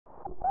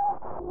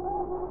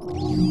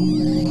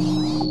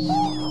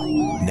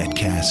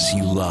Netcasts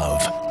you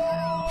love.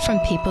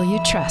 From people you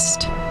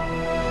trust.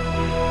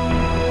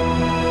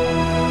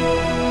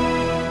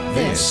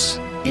 This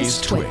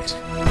is TWiT.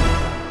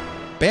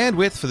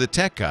 Bandwidth for the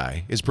Tech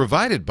Guy is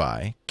provided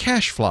by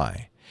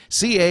Cachefly.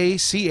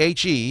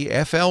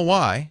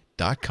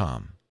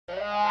 CACHEFLY.com.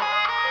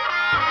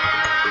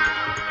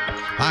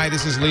 Hi,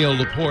 this is Leo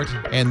Laporte,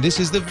 and this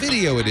is the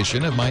video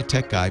edition of my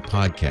Tech Guy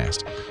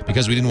podcast.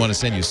 Because we didn't want to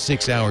send you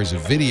 6 hours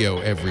of video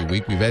every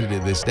week, we've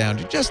edited this down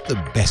to just the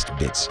best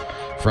bits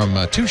from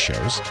two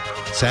shows,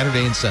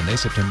 Saturday and Sunday,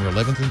 September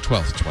 11th and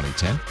 12th,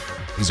 2010.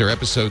 These are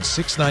episodes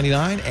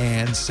 699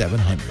 and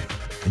 700.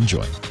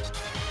 Enjoy.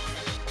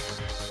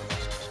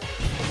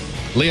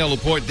 Leo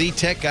Laporte, the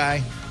Tech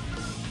Guy.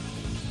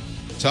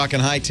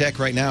 Talking high tech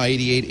right now,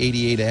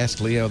 8888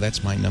 Ask Leo.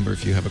 That's my number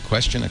if you have a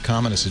question, a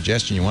comment, a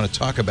suggestion. You want to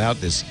talk about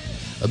this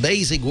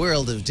amazing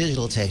world of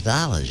digital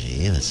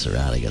technology that's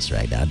surrounding us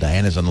right now.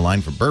 Diana's on the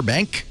line from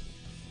Burbank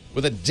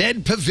with a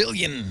dead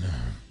pavilion.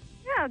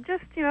 Yeah,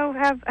 just,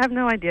 have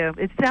no idea.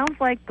 It sounds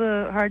like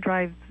the hard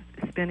drive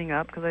spinning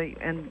up,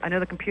 and I know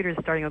the computer is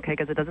starting okay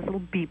because it does this little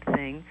beep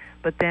thing,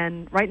 but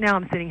then right now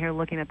I'm sitting here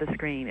looking at the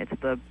screen. It's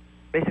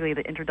basically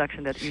the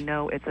introduction that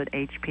it's an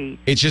HP.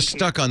 It's just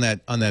stuck on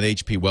that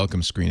HP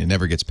welcome screen. It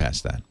never gets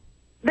past that.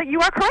 But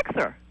you are correct,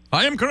 sir.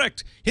 I am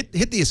correct. Hit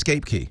the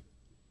escape key.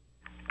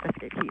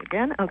 Escape key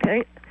again.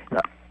 Okay.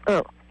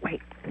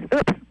 Wait.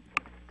 Oops.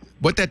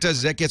 What that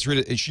does is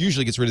it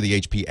usually gets rid of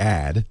the HP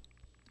ad.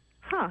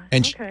 Huh.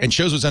 And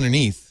shows what's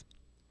underneath.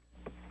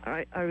 All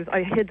right.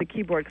 I hid the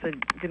keyboard because I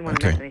didn't want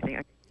to miss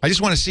anything. I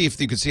just want to see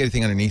if you could see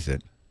anything underneath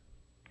it.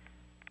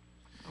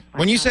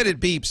 When you said it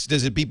beeps,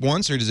 does it beep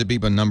once or does it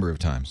beep a number of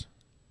times?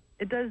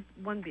 It does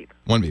one beep.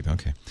 One beep,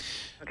 okay.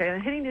 Okay,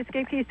 and hitting the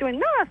escape key is doing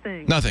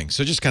nothing. Nothing,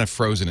 so just kind of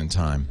frozen in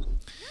time.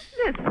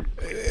 Yes.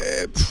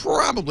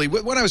 Probably.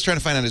 What I was trying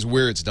to find out is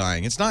where it's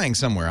dying. It's dying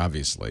somewhere,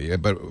 obviously,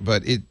 but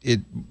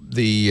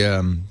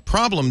the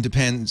problem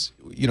depends.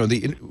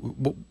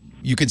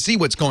 You can see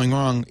what's going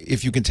wrong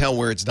if you can tell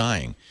where it's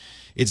dying.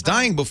 It's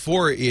dying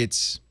before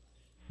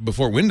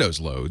Windows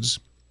loads.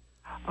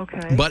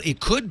 Okay. But it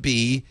could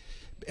be.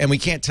 And we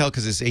can't tell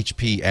because it's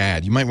HP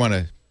ad. You might want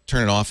to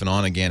turn it off and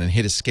on again and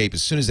hit escape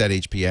as soon as that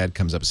HP ad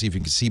comes up. See if you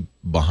can see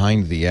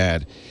behind the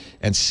ad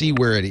and see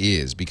where it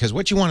is. Because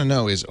what you want to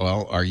know is,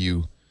 well, are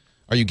you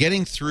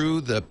getting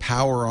through the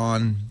power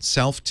on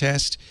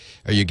self-test?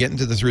 Are you getting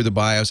through the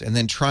BIOS and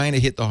then trying to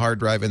hit the hard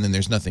drive and then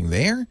there's nothing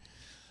there?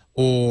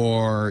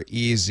 Or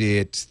is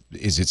it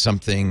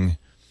something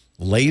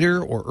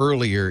later or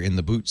earlier in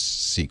the boot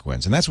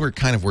sequence? And that's where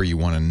you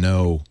want to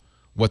know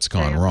what's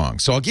gone wrong.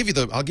 So I'll give you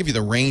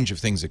the range of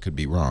things that could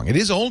be wrong. It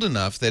is old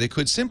enough that it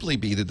could simply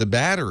be that the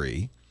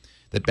battery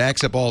that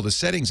backs up all the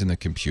settings in the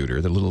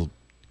computer, the little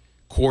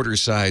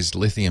quarter-sized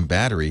lithium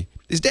battery,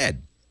 is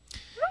dead.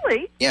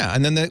 Really? Yeah,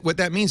 and then what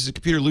that means is the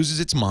computer loses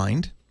its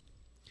mind.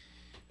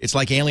 It's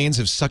like aliens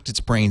have sucked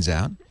its brains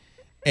out,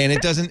 and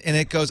it doesn't. And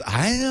it goes,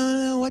 I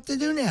don't know what to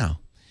do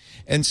now.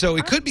 And so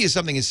it could be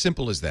something as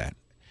simple as that.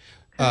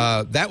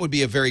 That would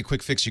be a very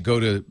quick fix. You go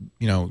to,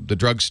 the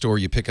drugstore,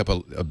 you pick up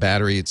a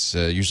battery. It's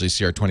usually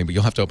CR20, but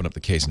you'll have to open up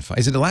the case and find.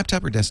 Is it a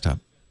laptop or desktop?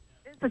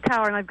 It's a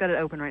tower, and I've got it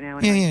open right now.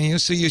 Yeah.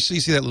 So you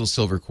see that little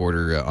silver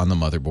quarter on the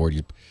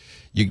motherboard.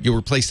 You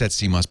replace that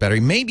CMOS battery.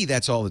 Maybe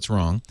that's all that's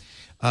wrong.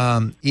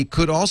 It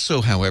could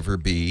also, however,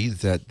 be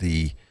that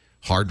the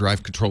hard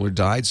drive controller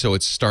died, so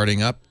it's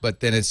starting up,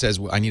 but then it says,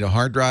 I need a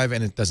hard drive,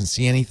 and it doesn't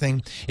see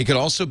anything. It could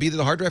also be that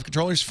the hard drive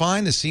controller's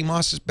fine, the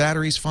CMOS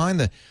battery's fine,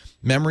 the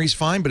memory's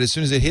fine, but as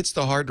soon as it hits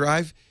the hard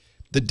drive,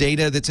 the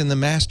data that's in the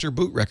master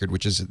boot record,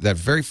 which is that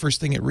very first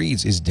thing it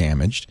reads, is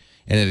damaged,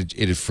 and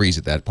it'd freeze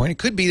at that point. It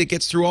could be that it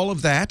gets through all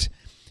of that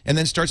and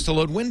then starts to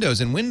load Windows,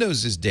 and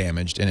Windows is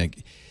damaged, and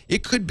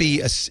it could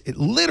be,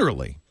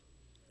 literally,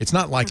 it's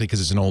not likely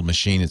because it's an old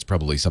machine, it's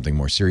probably something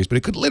more serious, but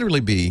it could literally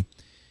be,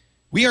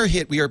 we are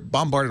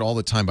bombarded all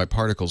the time by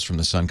particles from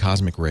the sun,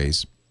 cosmic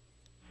rays,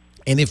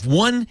 and they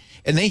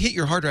hit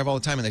your hard drive all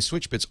the time, and they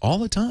switch bits all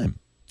the time.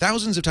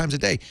 Thousands of times a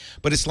day,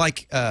 but it's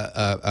like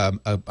a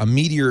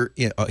meteor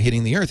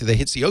hitting the Earth. If it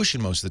hits the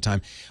ocean most of the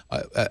time,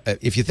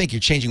 if you think you're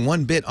changing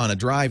one bit on a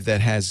drive that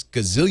has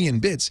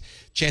gazillion bits,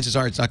 chances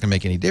are it's not going to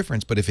make any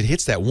difference. But if it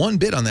hits that one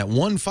bit on that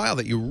one file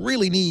that you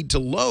really need to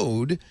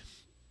load,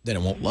 then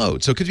it won't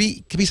load. So it could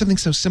be something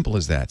so simple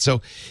as that.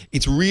 So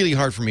it's really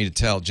hard for me to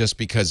tell just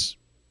because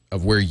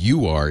of where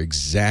you are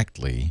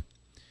exactly.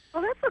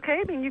 Well, that's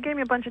okay. I mean, you gave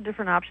me a bunch of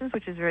different options,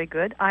 which is very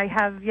good. I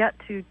have yet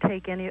to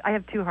take I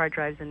have 2 hard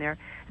drives in there,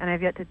 and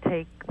I've yet to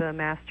take the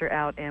master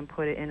out and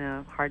put it in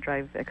a hard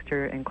drive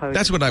extra enclosure.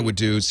 That's what I would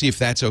do, see if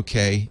that's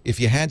okay. If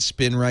you had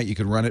spin right, you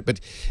could run it, but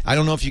I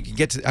don't know if you can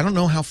get to, I don't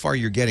know how far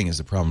you're getting is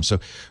the problem. So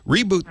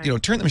reboot,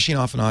 right. Turn the machine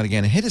off and on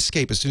again, and hit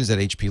escape as soon as that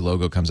HP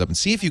logo comes up, and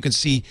see if you can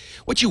see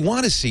what you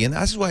want to see. And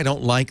this is why I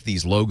don't like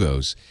these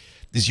logos.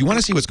 Is you want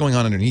to see what's going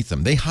on underneath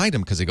them. They hide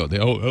them because they go,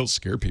 they'll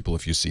scare people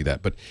if you see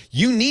that. But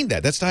you need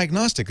that. That's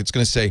diagnostic. It's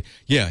going to say,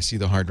 yeah, I see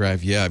the hard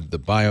drive. Yeah, the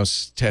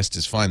BIOS test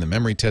is fine. The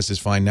memory test is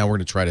fine. Now we're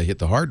going to try to hit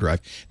the hard drive.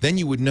 Then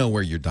you would know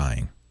where you're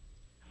dying.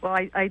 Well,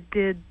 I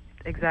did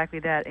exactly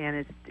that,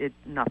 and it's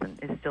nothing.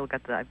 It's still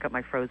got I've got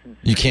my frozen.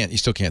 You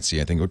still can't see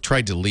anything. Or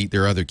try delete.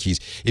 There are other keys.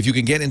 If you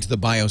can get into the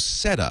BIOS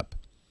setup,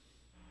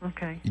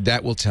 okay,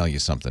 that will tell you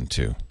something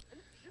too.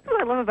 That's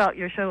what I love about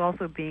your show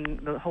also being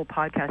the whole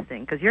podcast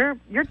thing, because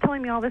you're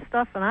telling me all this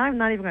stuff, and I'm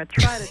not even going to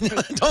try to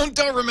take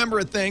Don't remember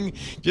a thing.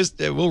 Just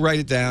we'll write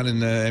it down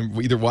and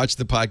either watch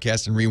the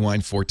podcast and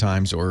rewind 4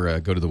 times or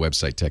go to the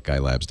website,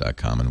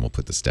 techguylabs.com, and we'll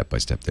put the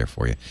step-by-step there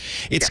for you.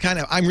 It's kind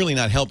of, I'm really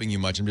not helping you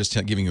much. I'm just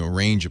giving you a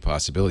range of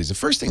possibilities. The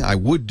first thing I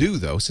would do,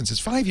 though, since it's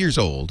 5 years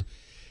old,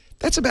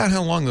 that's about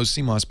how long those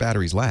CMOS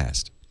batteries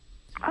last.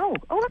 Oh,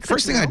 that's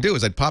First thing I'd do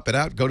is I'd pop it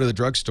out, go to the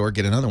drugstore,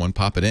 get another one,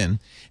 pop it in,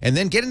 and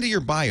then get into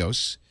your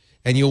BIOS,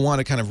 and you'll want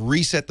to kind of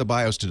reset the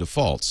BIOS to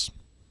defaults.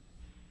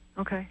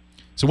 Okay.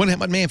 So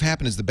what may have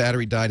happened is the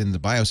battery died and the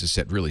BIOS is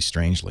set really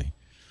strangely.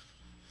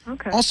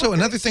 Okay. Also,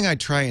 another thing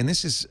I'd try, and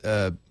this is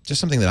just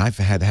something that I've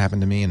had happen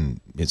to me and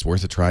it's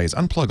worth a try, is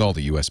unplug all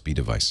the USB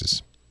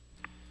devices.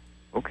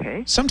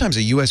 Okay. Sometimes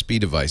a USB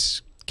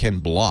device can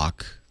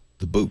block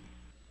the boot.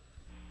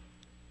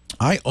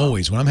 When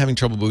I'm having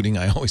trouble booting,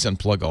 I always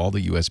unplug all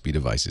the USB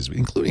devices,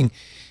 including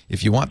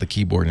if you want the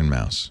keyboard and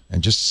mouse,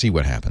 and just see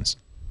what happens.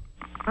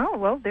 Oh,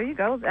 well, there you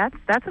go.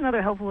 That's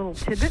another helpful little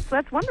tidbit. So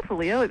that's wonderful,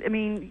 Leo. I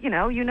mean, you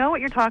know what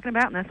you're talking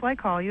about, and that's why I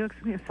call you.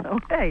 So,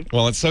 hey.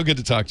 Well, it's so good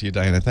to talk to you,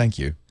 Diana. Thank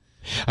you.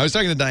 I was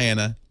talking to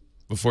Diana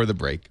before the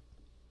break,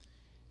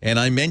 and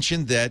I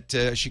mentioned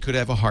that she could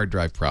have a hard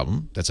drive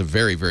problem. That's a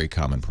very, very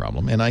common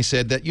problem. And I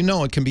said that,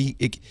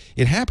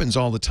 it happens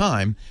all the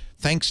time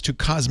thanks to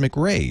cosmic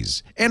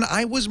rays. And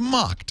I was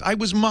mocked. I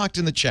was mocked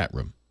in the chat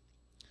room.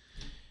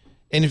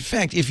 And in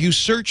fact, if you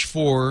search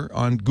for,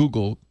 on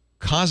Google,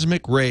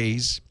 cosmic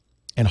rays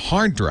and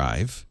hard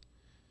drive,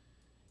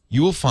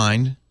 you will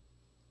find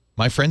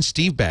my friend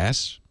Steve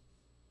Bass,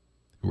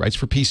 who writes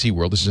for PC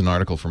World. This is an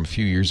article from a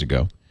few years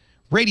ago.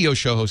 Radio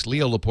show host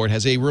Leo Laporte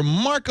has a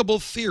remarkable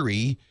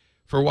theory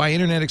for why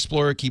Internet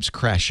Explorer keeps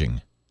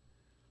crashing.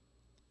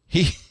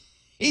 He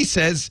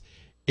says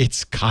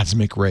it's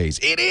cosmic rays.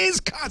 It is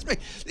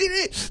cosmic.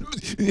 It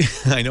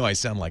is. I know I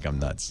sound like I'm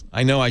nuts.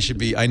 I know I should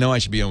be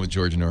on with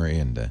George Norrie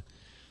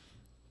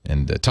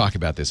and talk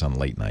about this on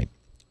late night.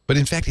 But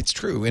in fact, it's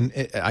true.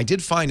 And I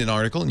did find an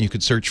article, and you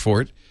could search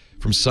for it,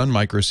 from Sun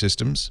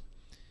Microsystems,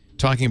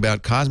 talking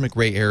about cosmic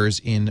ray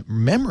errors in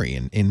memory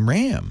and in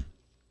RAM.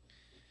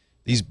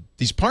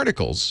 These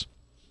particles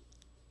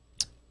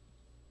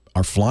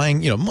are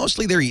flying,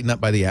 mostly they're eaten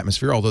up by the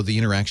atmosphere, although the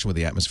interaction with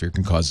the atmosphere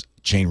can cause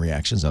chain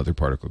reactions. Other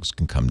particles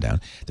can come down.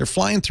 They're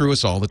flying through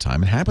us all the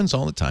time. It happens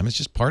all the time. It's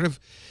just part of,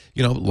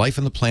 life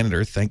on the planet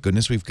Earth. Thank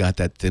goodness we've got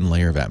that thin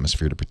layer of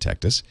atmosphere to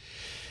protect us.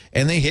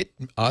 And they hit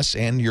us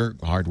and your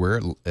hardware,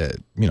 at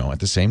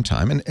the same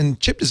time. And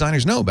chip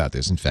designers know about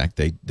this. In fact,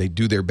 they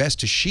do their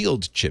best to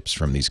shield chips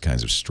from these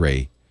kinds of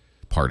stray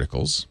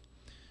particles.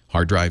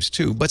 Hard drives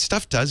too, but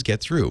stuff does get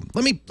through.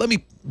 Let me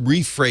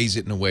rephrase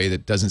it in a way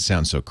that doesn't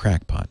sound so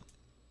crackpot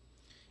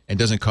and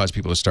doesn't cause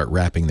people to start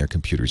wrapping their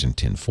computers in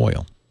tin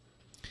foil.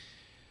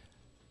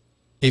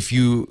 If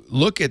you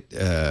look at,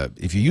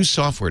 if you use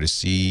software to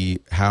see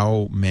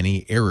how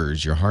many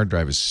errors your hard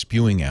drive is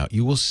spewing out,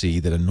 you will see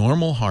that a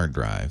normal hard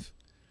drive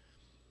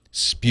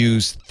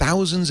spews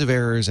thousands of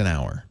errors an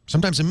hour,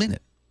 sometimes a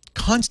minute,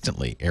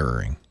 constantly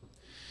erroring.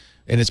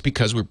 And it's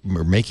because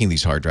we're making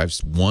these hard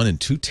drives 1 and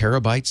 2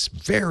 terabytes,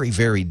 very,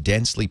 very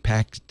densely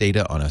packed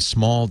data on a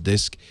small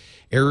disk.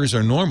 Errors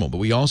are normal, but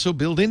we also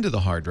build into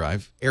the hard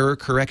drive error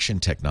correction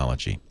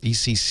technology,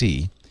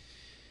 ECC,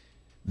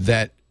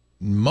 that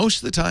most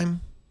of the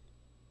time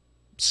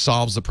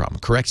solves the problem,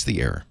 corrects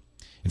the error.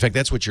 In fact,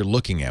 that's what you're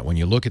looking at when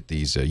you look at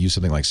these. Use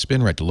something like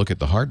SpinRite to look at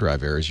the hard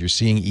drive errors. You're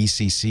seeing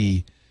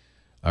ECC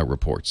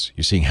reports.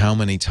 You're seeing how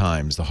many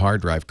times the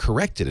hard drive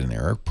corrected an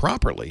error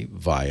properly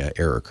via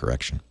error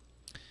correction.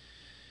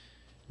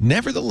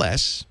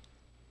 Nevertheless,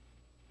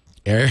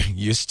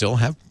 you still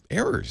have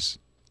errors.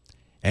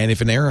 And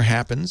if an error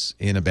happens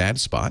in a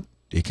bad spot,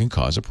 it can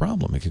cause a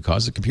problem. It can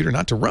cause the computer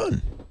not to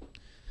run.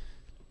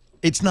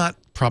 It's not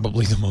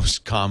probably the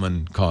most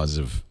common cause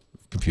of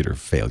computer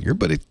failure,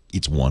 but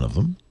it's one of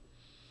them.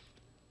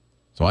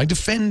 So I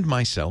defend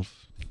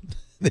myself.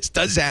 This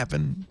does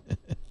happen.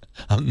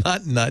 I'm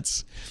not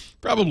nuts.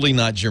 Probably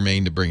not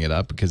germane to bring it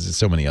up because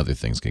so many other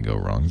things can go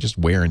wrong. Just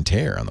wear and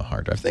tear on the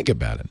hard drive. Think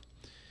about it.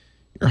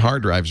 Your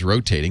hard drive's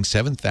rotating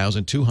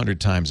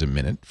 7,200 times a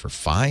minute for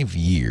 5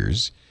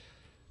 years.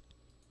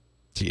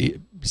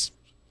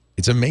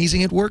 It's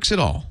amazing it works at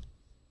all.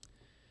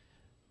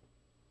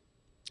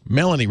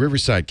 Melanie,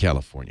 Riverside,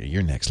 California.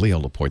 You're next. Leo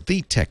Laporte,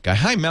 the tech guy.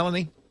 Hi,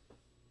 Melanie.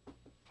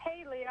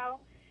 Hey, Leo.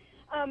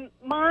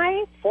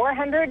 My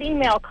 400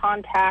 email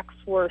contacts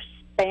were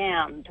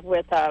spammed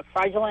with a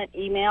fraudulent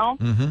email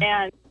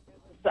and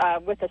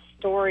with a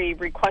story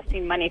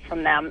requesting money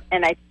from them.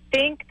 And I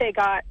think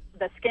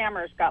the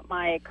scammers got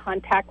my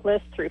contact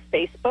list through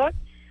Facebook.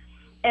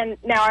 And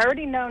now I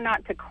already know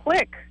not to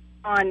click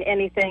on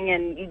anything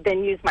and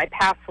then use my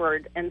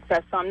password and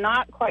stuff. So I'm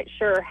not quite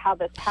sure how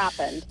this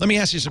happened. Let me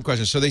ask you some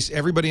questions. So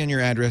everybody in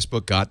your address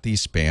book got the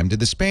spam. Did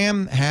the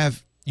spam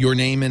have your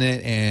name in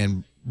it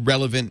and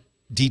relevant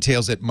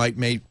details that might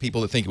make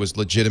people think it was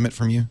legitimate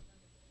from you?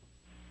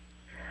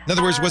 In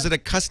other words, was it a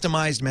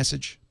customized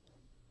message?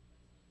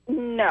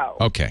 No.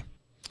 Okay.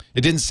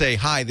 It didn't say,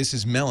 "Hi, this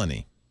is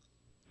Melanie."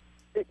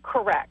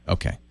 Correct.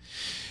 Okay.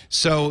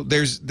 So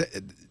there is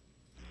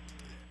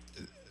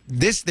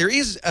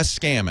a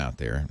scam out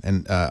there,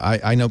 and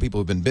I know people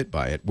have been bit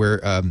by it,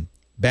 where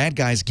bad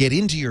guys get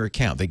into your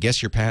account. They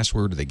guess your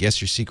password, or they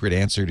guess your secret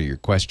answer to your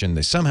question.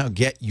 They somehow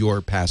get your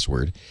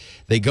password.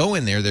 They go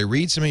in there, they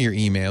read some of your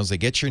emails, they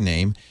get your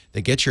name,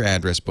 they get your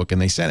address book,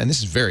 and they send, and this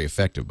is very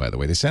effective, by the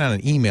way, they send out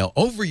an email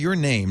over your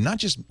name, not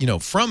just,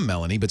 from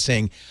Melanie, but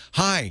saying,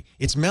 "Hi,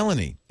 it's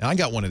Melanie." And I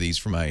got one of these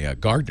from my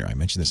gardener. I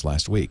mentioned this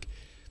last week.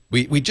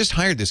 We just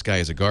hired this guy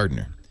as a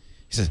gardener.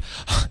 He says,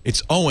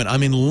 "It's Owen.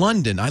 I'm in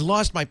London. I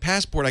lost my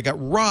passport. I got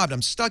robbed.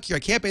 I'm stuck here. I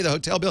can't pay the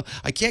hotel bill.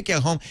 I can't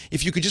get home.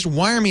 If you could just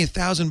wire me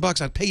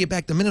 $1,000, I'd pay you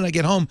back the minute I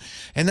get home,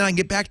 and then I can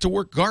get back to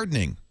work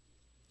gardening."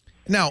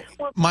 Now,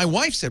 my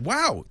wife said,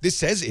 "Wow, this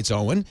says it's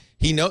Owen.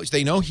 He knows.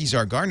 They know he's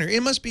our gardener.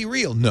 It must be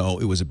real." No,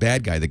 it was a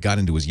bad guy that got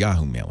into his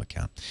Yahoo Mail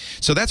account.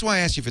 So that's why I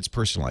asked you if it's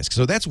personalized.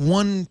 So that's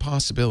one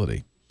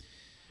possibility.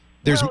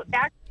 Well,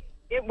 actually,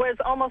 it was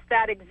almost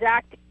that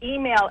exact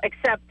email,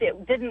 except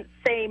it didn't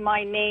say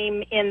my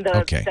name in the.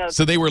 Okay,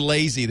 so they were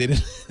lazy. They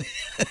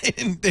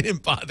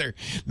didn't bother.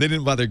 They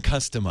didn't bother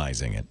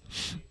customizing it.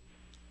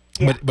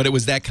 Yeah. But it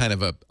was that kind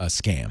of a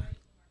scam.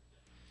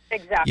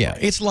 Exactly. Yeah,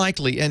 it's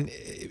likely. And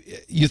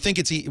you think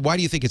it's why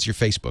do you think it's your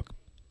Facebook?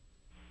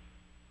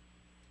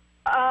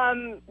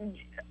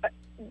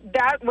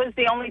 That was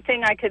the only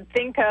thing I could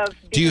think of.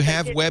 Do you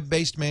have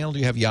web-based mail? Do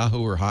you have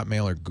Yahoo or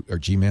Hotmail or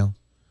Gmail?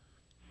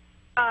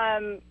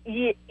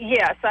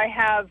 Yes, I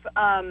have.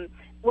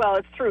 Well,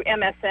 it's through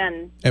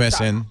MSN.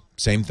 MSN,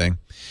 same thing.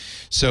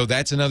 So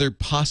that's another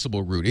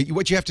possible route.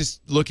 What you have to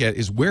look at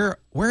is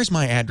where's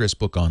my address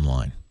book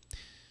online?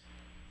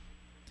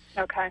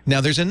 Okay.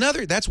 Now, there's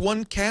another, that's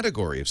one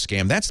category of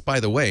scam. That's,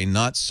 by the way,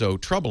 not so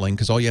troubling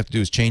because all you have to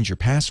do is change your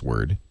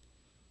password.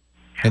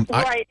 And right,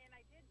 and I did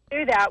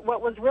do that.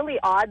 What was really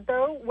odd,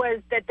 though, was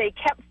that they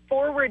kept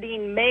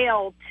forwarding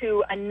mail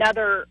to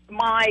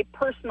my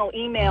personal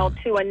email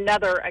to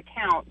another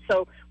account.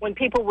 So when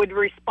people would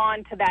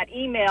respond to that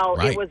email,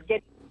 right, it was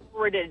getting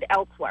forwarded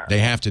elsewhere. They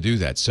have to do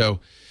that. So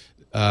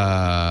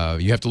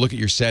you have to look at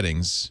your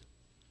settings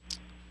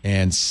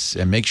and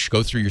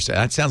go through your.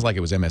 That sounds like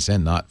it was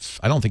MSN.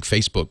 I don't think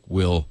Facebook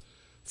will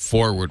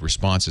forward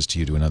responses to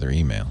you to another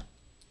email.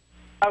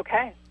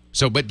 Okay.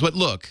 So, but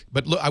look,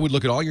 I would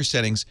look at all your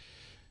settings.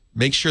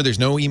 Make sure there's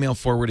no email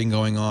forwarding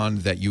going on.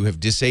 That you have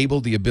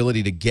disabled the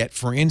ability to get.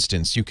 For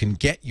instance, you can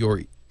get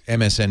your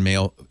MSN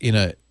mail in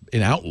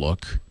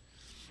Outlook.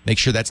 Make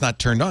sure that's not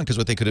turned on, because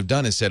what they could have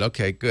done is said,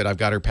 "Okay, good, I've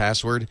got her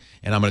password,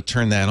 and I'm going to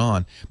turn that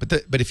on."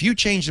 But if you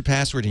change the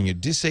password and you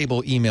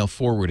disable email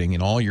forwarding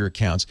in all your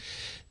accounts,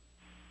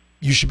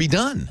 you should be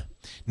done.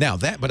 Now,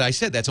 but I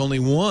said that's only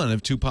one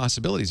of two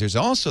possibilities. There's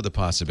also the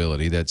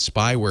possibility that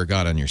spyware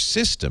got on your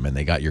system and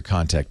they got your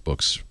contact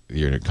books,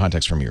 your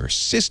contacts from your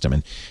system.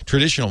 And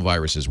traditional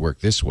viruses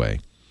work this way.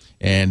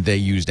 And they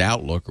used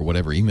Outlook or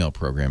whatever email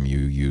program you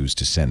use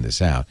to send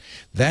this out.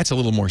 That's a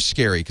little more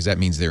scary because that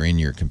means they're in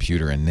your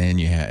computer, and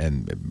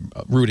then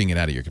rooting it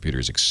out of your computer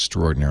is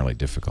extraordinarily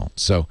difficult.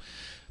 So.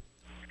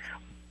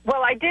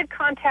 Well, I did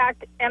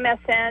contact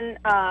MSN,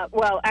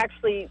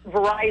 actually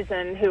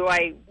Verizon, who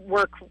I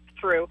work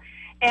through,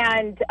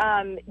 and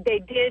they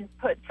did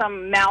put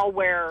some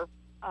malware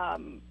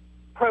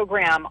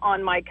program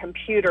on my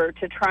computer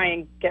to try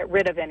and get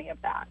rid of any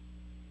of that.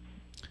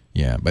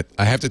 Yeah, but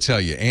I have to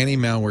tell you,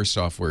 anti-malware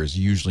software is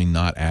usually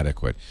not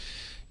adequate.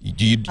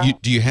 Do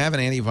you have an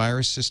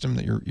antivirus system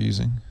that you're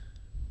using?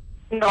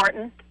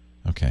 Norton.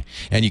 Okay.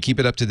 And you keep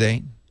it up to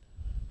date?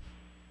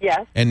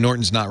 Yes. And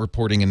Norton's not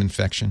reporting an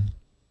infection?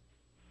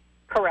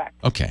 Correct.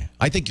 Okay.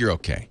 I think you're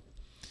okay.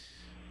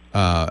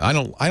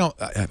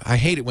 I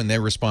hate it when their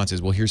response is,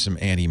 "Well, here's some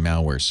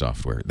anti-malware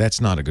software." That's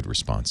not a good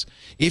response.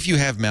 If you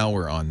have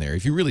malware on there,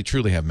 if you really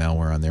truly have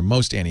malware on there,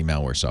 most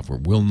anti-malware software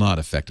will not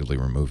effectively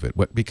remove it.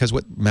 Because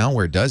what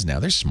malware does now,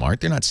 they're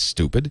smart. They're not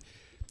stupid.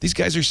 These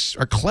guys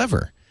are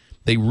clever.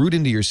 They root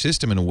into your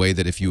system in a way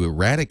that if you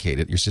eradicate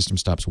it, your system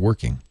stops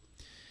working.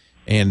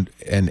 And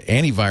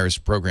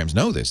antivirus programs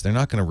know this. They're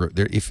not going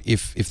to.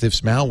 If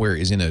this malware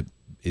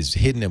is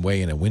hidden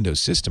away in a Windows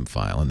system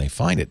file and they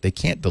find it, they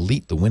can't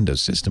delete the Windows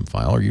system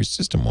file or your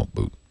system won't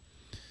boot.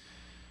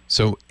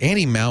 So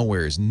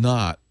anti-malware is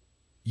not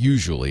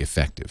usually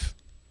effective.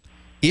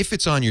 If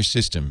it's on your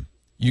system,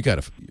 you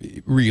got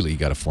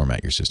to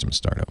format your system and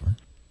start over.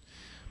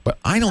 But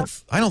I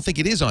don't think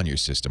it is on your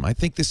system. I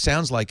think this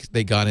sounds like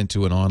they got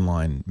into an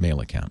online mail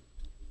account.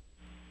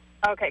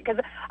 Okay,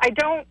 because I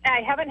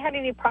haven't had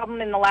any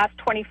problem in the last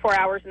 24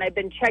 hours, and I've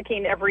been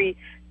checking every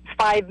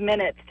 5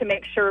 minutes to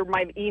make sure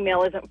my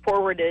email isn't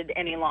forwarded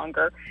any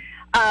longer.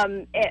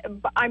 I'm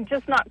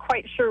just not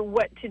quite sure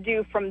what to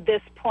do from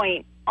this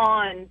point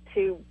on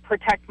to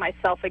protect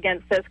myself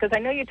against this? Because I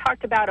know you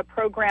talked about a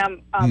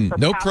program. For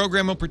no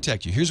program will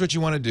protect you. Here's what you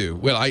want to do.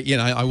 Well,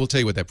 I will tell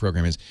you what that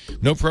program is.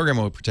 No program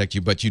will protect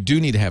you, but you do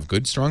need to have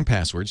good, strong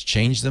passwords.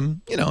 Change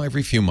them,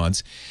 every few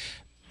months.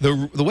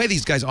 The way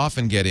these guys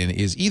often get in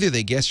is either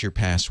they guess your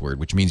password,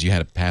 which means you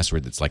had a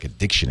password that's like a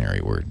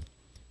dictionary word,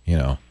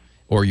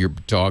 or your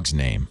dog's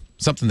name,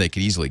 something they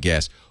could easily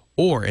guess.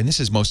 Or, and this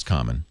is most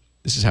common,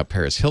 this is how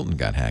Paris Hilton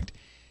got hacked,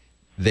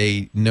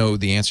 they know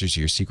the answers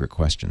to your secret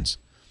questions.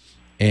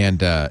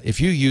 And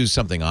if you use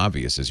something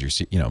obvious as your,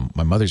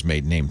 my mother's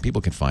maiden name,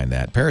 people can find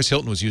that. Paris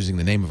Hilton was using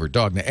the name of her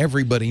dog. Now,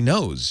 everybody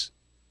knows,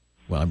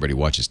 well, everybody who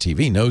watches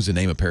TV knows the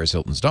name of Paris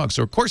Hilton's dog.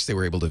 So, of course, they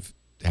were able to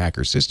hack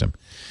her system.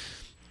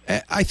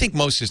 I think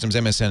most systems,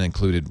 MSN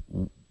included,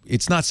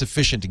 it's not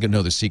sufficient to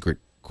know the secret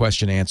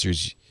question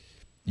answers.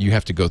 You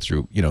have to go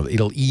through,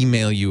 it'll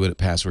email you a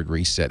password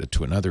reset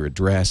to another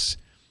address.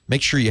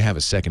 Make sure you have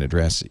a second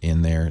address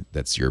in there.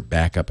 That's your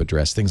backup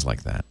address, things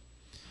like that.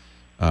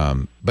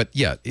 But,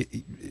 yeah,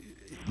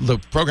 the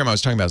program I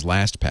was talking about is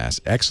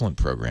LastPass. Excellent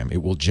program.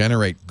 It will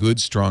generate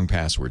good, strong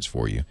passwords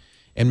for you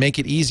and make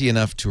it easy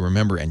enough to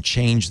remember and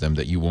change them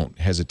that you won't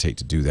hesitate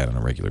to do that on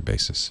a regular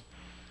basis.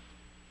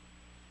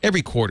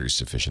 Every quarter is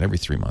sufficient, every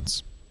 3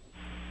 months.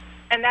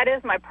 And that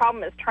is my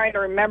problem, is trying to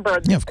remember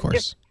of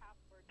course.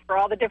 For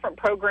all the different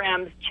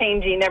programs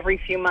changing every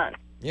few months.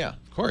 Yeah,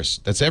 of course.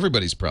 That's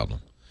everybody's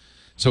problem.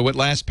 So what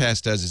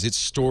LastPass does is it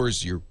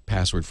stores your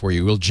password for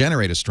you. It will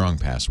generate a strong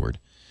password,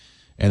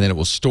 and then it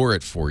will store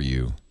it for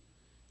you.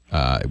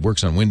 It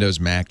works on Windows,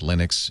 Mac,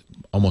 Linux,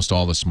 almost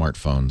all the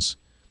smartphones.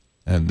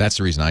 And that's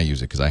the reason I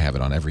use it, because I have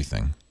it on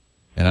everything.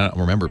 And I don't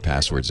remember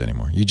passwords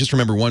anymore. You just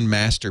remember one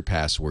master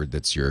password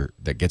that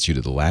gets you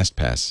to the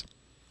LastPass.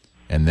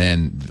 And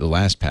then the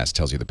LastPass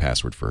tells you the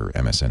password for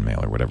MSN Mail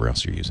or whatever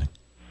else you're using.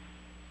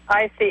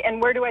 I see. And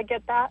where do I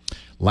get that?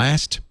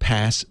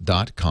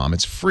 LastPass.com.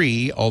 It's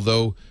free,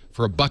 although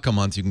for $1 a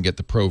month you can get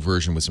the pro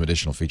version with some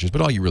additional features.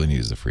 But all you really need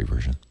is the free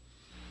version.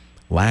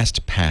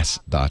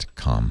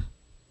 LastPass.com.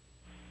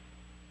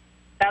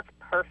 That's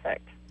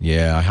perfect.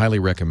 Yeah, I highly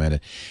recommend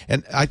it.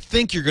 And I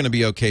think you're going to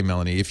be okay,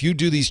 Melanie. If you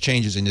do these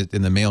changes and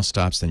the mail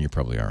stops, then you're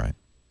probably all right.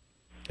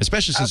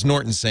 Especially since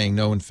Norton's saying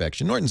no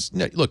infection. Norton's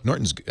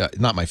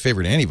not my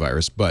favorite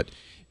antivirus, but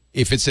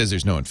if it says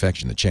there's no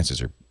infection, the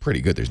chances are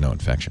pretty good there's no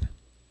infection.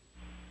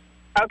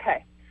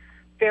 Okay.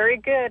 Very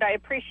good. I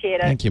appreciate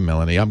it. Thank you,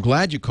 Melanie. I'm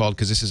glad you called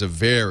because this is a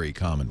very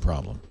common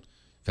problem.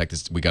 In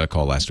fact, we got a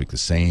call last week, the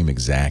same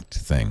exact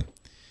thing.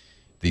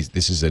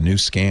 This is a new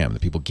scam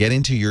that people get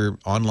into your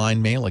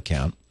online mail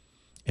account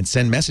and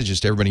send messages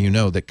to everybody you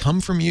know that come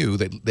from you.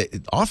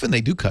 That often they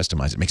do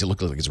customize it. Makes it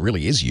look like it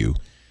really is you.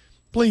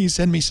 Please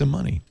send me some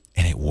money.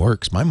 And it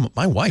works.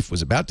 My wife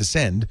was about to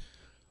send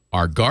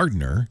our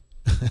gardener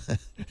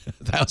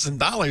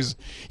 $1,000.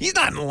 He's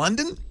not in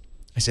London.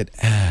 I said,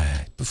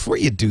 before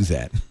you do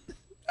that,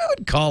 I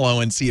would call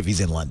Owen and see if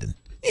he's in London.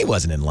 He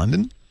wasn't in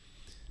London.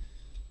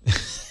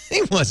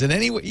 He wasn't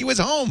anywhere. He was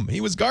home.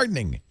 He was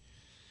gardening.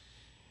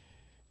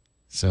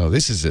 So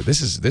this is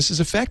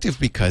effective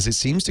because it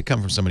seems to come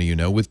from somebody you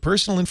know with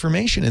personal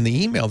information in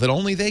the email that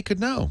only they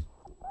could know.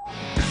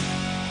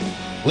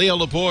 Leo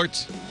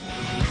Laporte,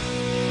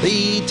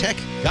 the tech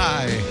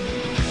guy.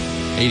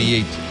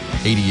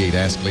 8888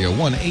 Ask Leo.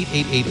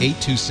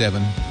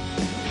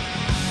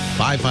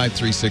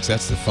 1-888-827-5536.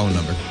 That's the phone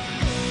number.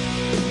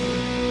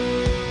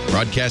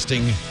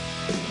 Broadcasting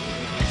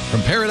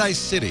from Paradise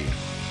City,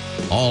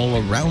 all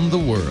around the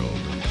world.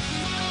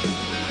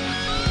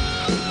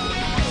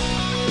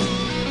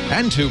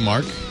 And to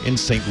Mark in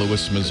St.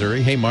 Louis,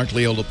 Missouri. Hey, Mark,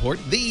 Leo Laporte,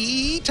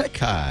 the tech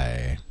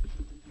guy.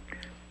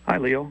 Hi,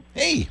 Leo.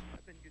 Hey.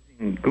 I've been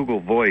using Google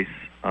Voice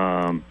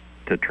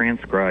to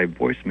transcribe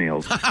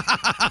voicemails.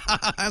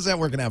 How's that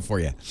working out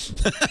for you?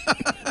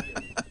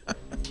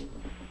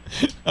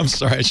 I'm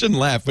sorry, I shouldn't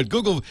laugh, but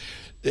Google,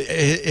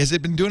 has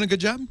it been doing a good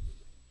job?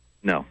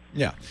 No.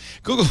 Yeah.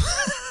 Google,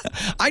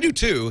 I do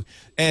too.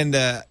 And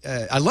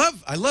I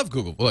love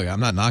Google. Look, I'm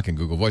not knocking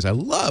Google Voice. I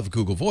love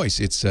Google Voice.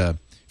 It's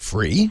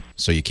free,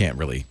 so you can't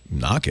really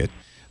knock it.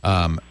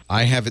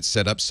 I have it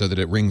set up so that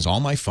it rings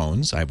all my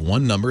phones. I have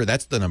one number.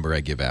 That's the number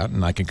I give out,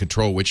 and I can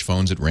control which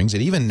phones it rings.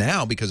 And even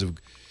now, because of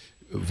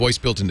voice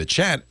built into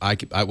chat,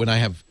 when I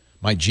have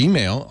my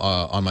Gmail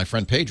on my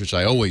front page, which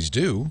I always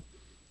do,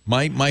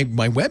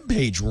 my web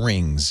page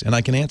rings, and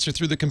I can answer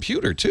through the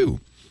computer, too.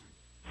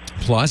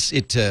 Plus,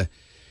 I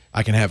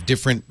can have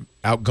different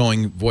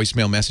outgoing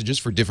voicemail messages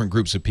for different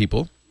groups of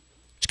people.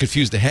 Which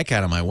confused the heck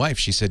out of my wife.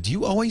 She said, do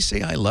you always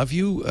say I love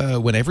you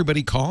when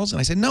everybody calls?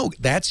 And I said, no,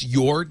 that's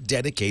your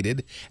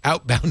dedicated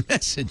outbound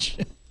message.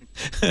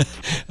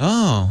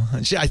 Oh,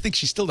 I think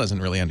she still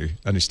doesn't really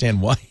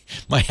understand why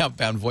my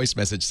outbound voice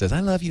message says,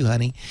 I love you,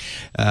 honey.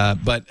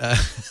 But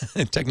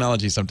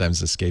technology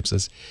sometimes escapes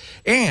us.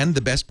 And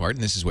the best part,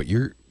 and this is what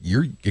you're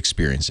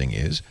experiencing,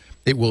 is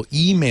it will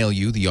email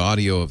you the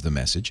audio of the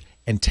message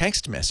and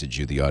text message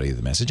you the audio of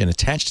the message. And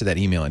attached to that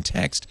email and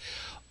text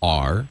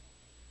are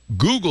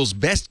Google's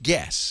best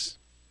guess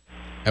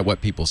at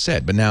what people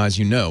said. But now, as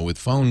you know, with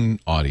phone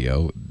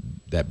audio,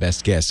 that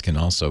best guess can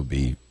also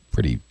be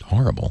pretty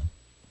horrible.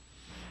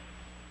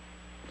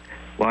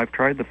 Well, I've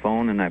tried the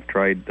phone and I've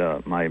tried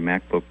my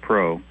MacBook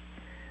Pro,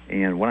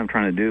 and what I'm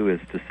trying to do is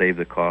to save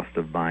the cost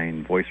of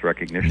buying voice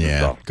recognition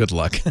software. Good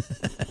luck.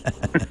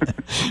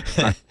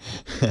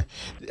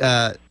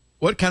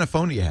 What kind of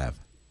phone do you have?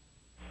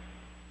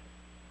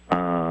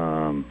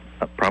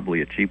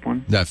 Probably a cheap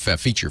one. A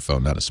feature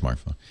phone, not a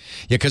smartphone.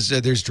 Yeah, because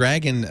there's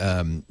Dragon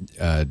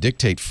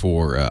Dictate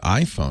for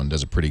iPhone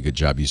does a pretty good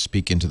job. You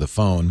speak into the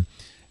phone,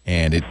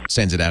 and it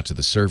sends it out to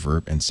the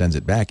server and sends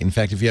it back. In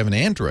fact, if you have an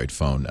Android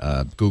phone,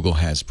 Google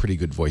has pretty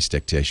good voice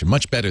dictation,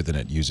 much better than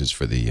it uses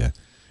for the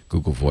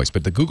Google Voice.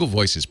 But the Google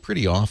Voice is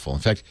pretty awful. In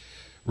fact,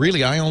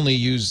 really, I only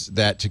use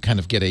that to kind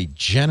of get a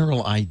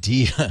general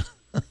idea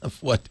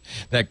of what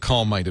that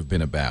call might have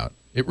been about.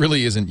 It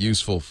really isn't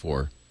useful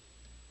for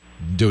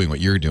doing what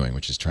you're doing,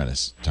 which is trying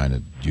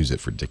to use it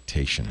for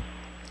dictation.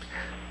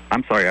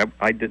 I'm sorry,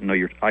 I didn't know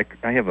I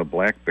have a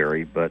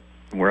BlackBerry, but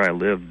where I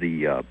live,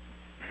 the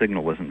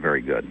signal wasn't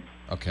very good.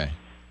 Okay.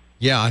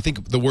 Yeah, I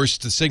think the worse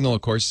the signal,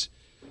 of course,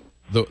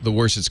 the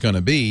worse it's going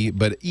to be.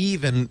 But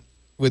even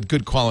with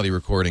good quality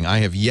recording, I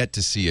have yet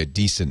to see a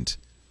decent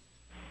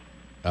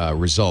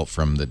result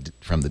from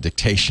the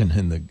dictation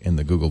in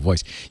the Google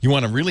Voice. You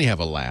want to really have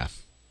a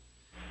laugh?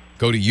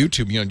 Go to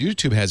YouTube. You know,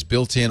 YouTube has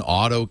built-in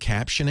auto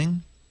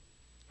captioning.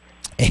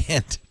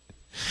 And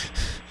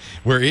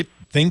where it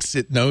thinks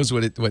it knows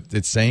what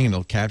it's saying, and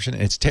it'll caption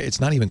it. It's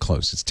not even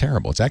close. It's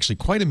terrible. It's actually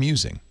quite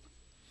amusing.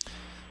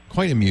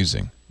 Quite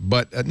amusing.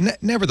 But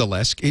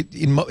nevertheless,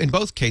 in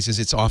both cases,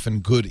 it's often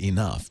good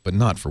enough, but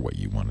not for what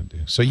you want to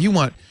do. So you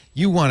want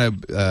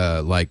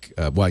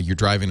to while you're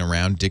driving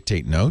around,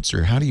 dictate notes,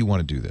 or how do you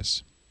want to do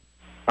this?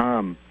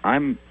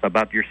 I'm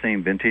about your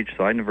same vintage,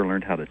 so I never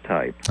learned how to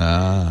type.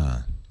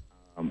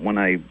 When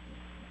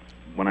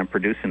I'm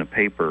producing a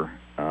paper,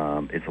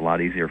 it's a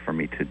lot easier for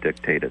me to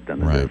dictate it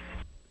than it is to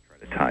try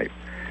to type.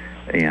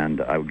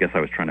 And I guess I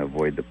was trying to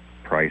avoid the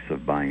price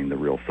of buying the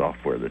real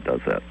software that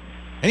does that.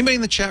 Anybody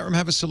in the chat room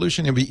have a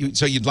solution?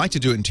 So you'd like to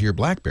do it into your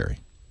BlackBerry?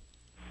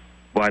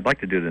 Well, I'd like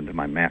to do it into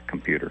my Mac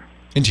computer.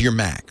 Into your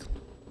Mac?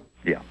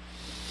 Yeah.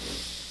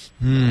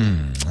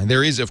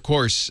 There is, of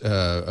course,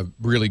 a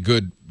really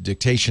good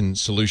dictation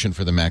solution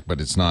for the Mac, but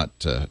it's not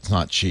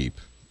cheap.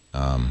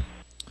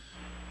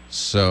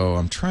 So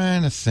I'm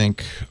trying to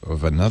think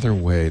of another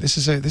way. This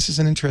is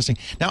an interesting.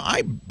 Now,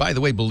 I, by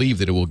the way, believe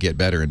that it will get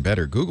better and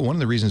better. Google. One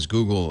of the reasons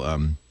Google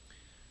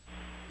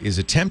is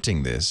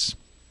attempting this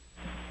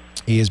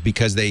is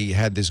because they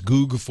had this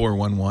Goog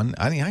 411.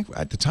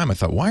 At the time, I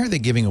thought, why are they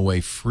giving away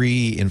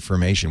free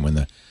information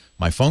when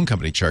my phone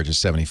company charges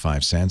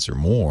 75 cents or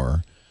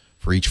more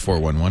for each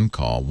 411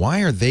 call?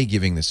 Why are they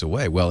giving this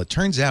away? Well, it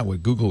turns out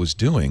what Google was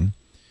doing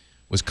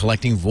was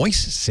collecting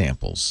voice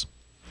samples.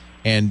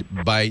 And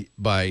by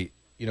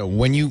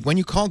when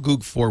you call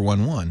Goog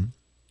 411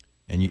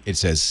 and it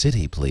says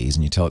city, please,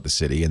 and you tell it the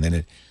city, and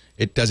then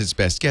it does its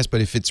best guess.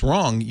 But if it's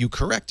wrong, you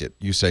correct it.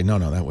 You say, no,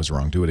 that was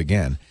wrong. Do it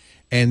again.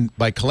 And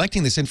by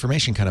collecting this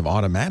information kind of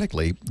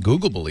automatically,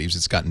 Google believes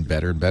it's gotten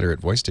better and better at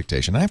voice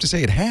dictation. I have to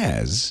say it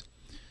has,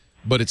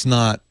 but it's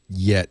not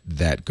yet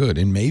that good.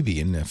 And maybe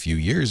in a few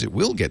years it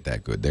will get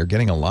that good. They're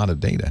getting a lot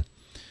of data.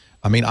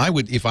 I mean,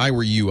 if I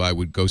were you, I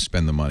would go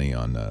spend the money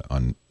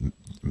on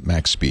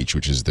Max Speech,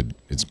 which is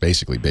it's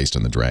basically based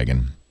on the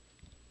Dragon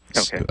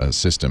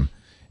system,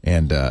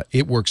 and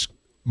it works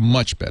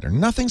much better.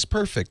 Nothing's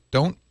perfect.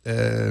 Don't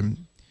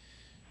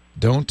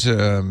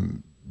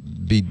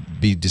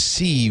be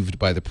deceived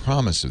by the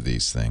promise of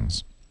these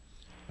things.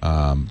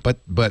 But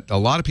a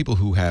lot of people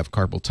who have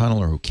carpal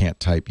tunnel or who can't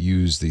type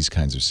use these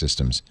kinds of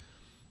systems.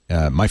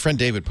 My friend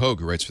David Pogue,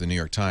 who writes for the New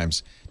York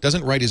Times,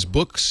 doesn't write his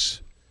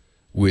books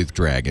with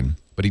Dragon,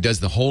 but he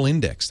does the whole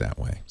index that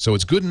way. So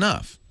it's good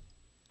enough.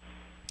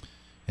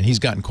 And he's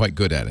gotten quite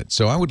good at it.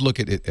 So I would look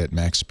at it at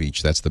Max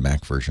Speech. That's the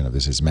Mac version of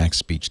this. Is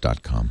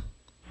maxspeech.com.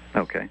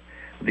 Okay.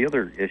 The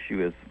other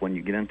issue is when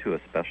you get into a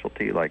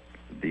specialty like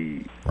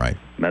the right.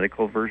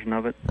 medical version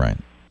of it, right,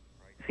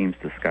 it seems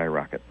to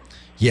skyrocket.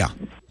 Yeah,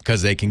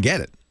 because they can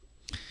get it.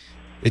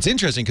 It's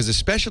interesting because the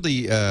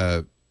specialty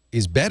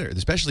is better.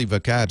 The specialty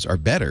vocabs are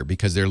better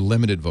because they're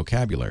limited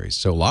vocabularies.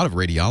 So a lot of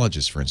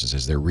radiologists, for instance,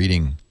 as they're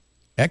reading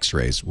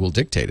X-rays, will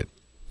dictate it.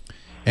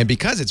 And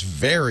because it's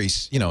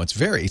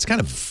it's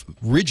kind of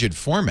rigid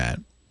format,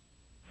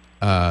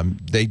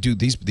 they do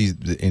these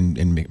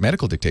in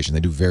medical dictation,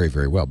 they do very,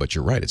 very well. But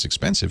you're right, it's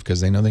expensive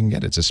because they know they can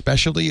get it. It's a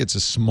specialty, it's a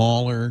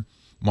smaller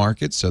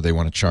market, so they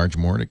want to charge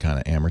more to kind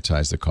of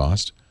amortize the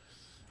cost.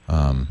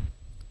 But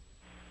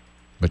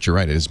you're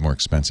right, it is more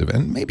expensive.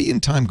 And maybe in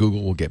time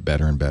Google will get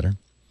better and better,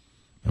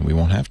 and we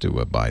won't have to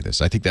buy this.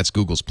 I think that's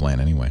Google's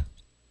plan anyway,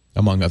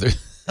 among other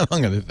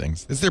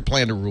things. It's their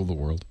plan to rule the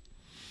world.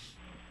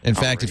 In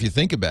fact, if you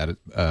think about it,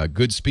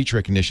 good speech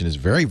recognition is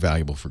very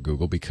valuable for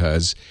Google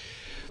because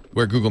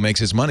where Google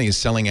makes its money is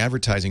selling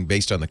advertising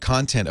based on the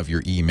content of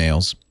your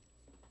emails,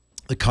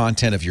 the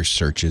content of your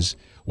searches.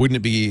 Wouldn't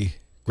it be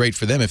great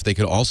for them if they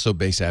could also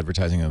base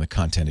advertising on the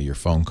content of your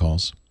phone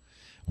calls?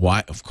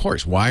 Why? Of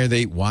course. Why are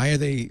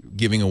they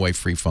giving away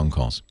free phone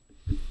calls?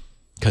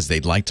 Because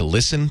they'd like to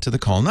listen to the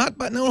call,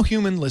 but no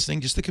human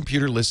listening, just the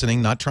computer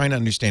listening, not trying to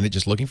understand it,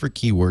 just looking for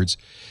keywords,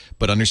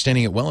 but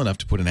understanding it well enough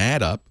to put an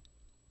ad up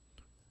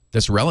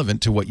that's relevant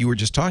to what you were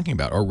just talking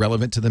about or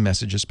relevant to the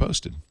messages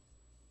posted.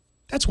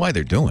 That's why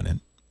they're doing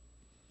it.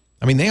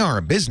 I mean, they are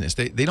a business.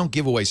 They don't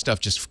give away stuff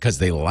just because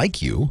they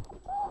like you.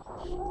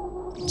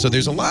 So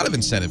there's a lot of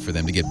incentive for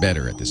them to get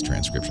better at this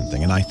transcription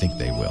thing, and I think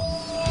they will.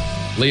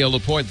 Leo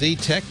Laporte, the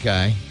tech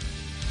guy.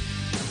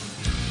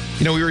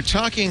 You know, we were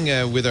talking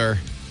with our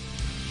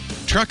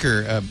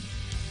trucker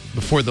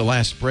before the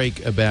last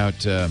break about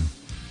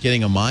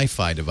getting a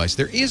MiFi device.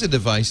 There is a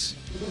device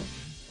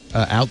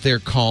out there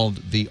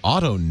called the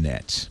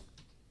AutoNet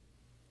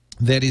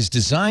that is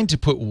designed to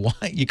put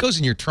it goes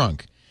in your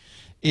trunk.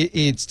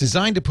 It's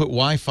designed to put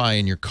Wi-Fi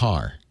in your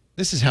car.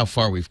 This is how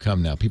far we've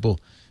come now. People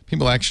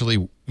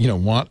actually,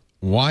 want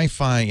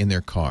Wi-Fi in their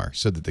car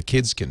so that the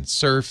kids can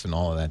surf and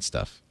all of that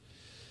stuff.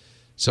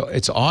 So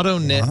it's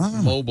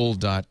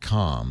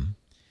AutoNetMobile.com.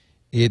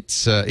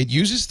 It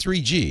uses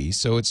 3G,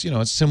 so it's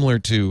similar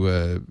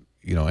to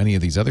any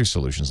of these other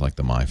solutions like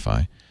the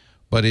MiFi,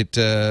 but it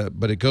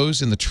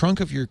goes in the trunk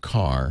of your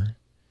car.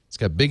 It's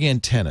got big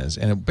antennas,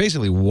 and it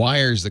basically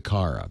wires the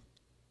car up.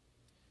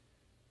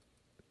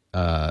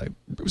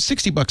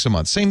 $60 a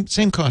month,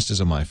 same cost as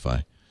a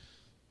MiFi.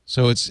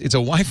 So it's a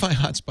Wi-Fi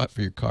hotspot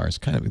for your car. It's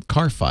kind of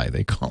CarFi,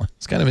 they call it.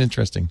 It's kind of an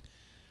interesting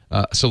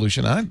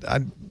solution.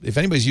 If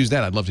anybody's used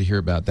that, I'd love to hear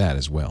about that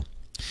as well.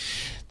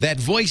 That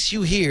voice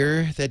you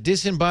hear, that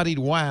disembodied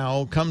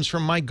wow, comes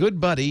from my good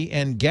buddy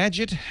and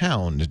gadget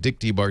hound, Dick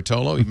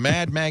DiBartolo.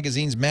 Mad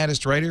Magazine's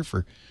maddest writer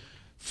for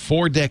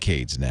 4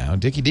 decades now.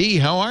 Dickie D,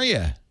 how are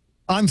you?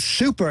 I'm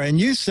super, and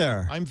you,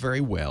 sir? I'm very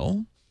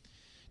well.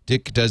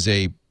 Dick does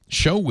a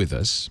show with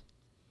us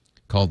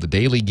called The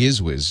Daily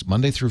Gizwiz,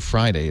 Monday through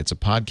Friday. It's a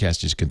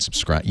podcast you can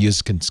subscribe. You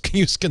can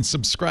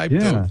subscribe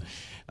to.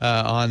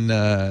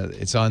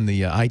 It's on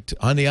the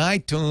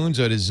iTunes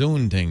or the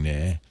Zune thing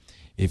there.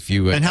 If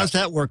you and how's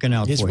that working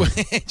out for you?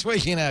 It's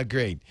working out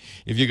great.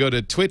 If you go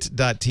to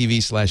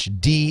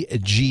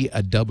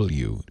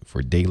twit.tv/DGW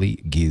for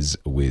Daily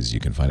Gizwiz, you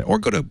can find it. Or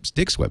go to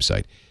Dick's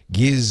website,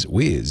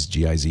 Gizwiz,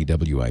 GIZWIZ.biz.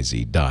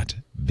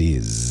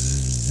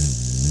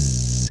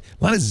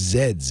 A lot of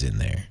Z's in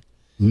there.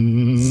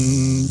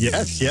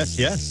 Yes.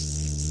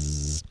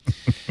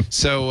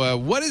 So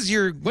what is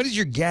your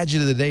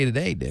gadget of the day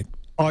today, Dick?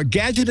 Our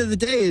gadget of the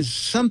day is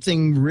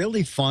something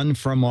really fun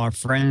from our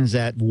friends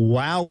at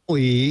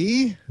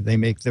Wowie. They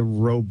make the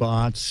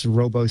robots,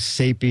 Robo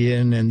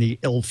Sapien, and the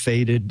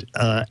ill-fated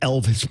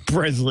Elvis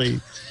Presley,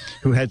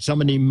 who had so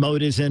many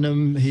motors in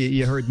him.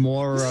 You heard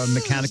more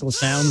mechanical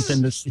sounds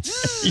than this.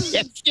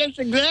 Yes,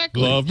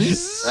 exactly. Love me,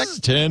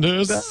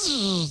 tender,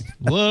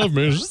 love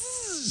me.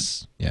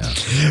 Yeah.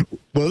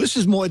 Well, this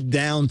is more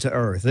down to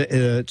earth.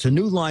 It's a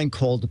new line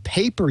called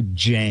Paper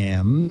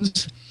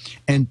Jams.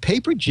 And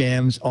paper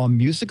jams are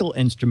musical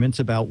instruments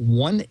about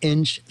 1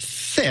 inch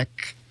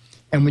thick.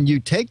 And when you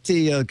take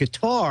the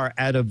guitar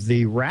out of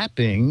the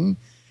wrapping,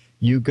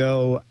 you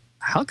go,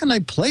 how can I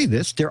play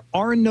this? There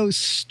are no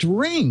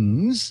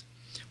strings.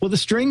 Well, the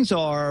strings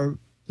are,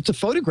 it's a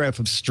photograph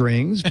of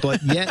strings,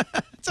 but yet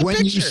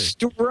when you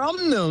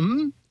strum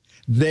them,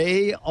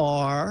 they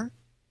are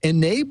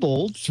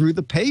enabled through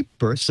the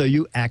paper, so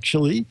you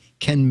actually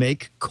can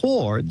make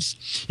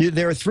chords.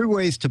 There are 3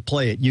 ways to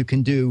play it. You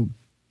can do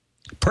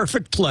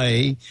perfect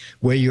play,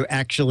 where you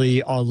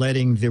actually are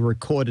letting the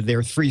recorded. There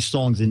are 3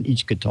 songs in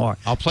each guitar.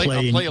 I'll play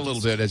a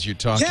little bit as you're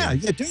talking. Yeah,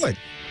 do it.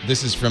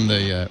 This is from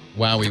the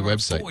Wowie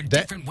website.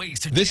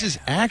 This is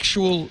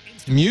actual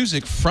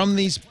music from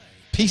these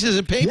pieces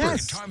of paper.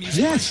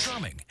 Yes.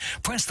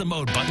 Press the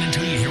mode button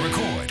until you hear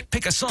record.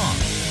 Pick a song.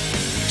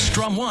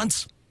 Strum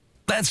once.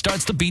 That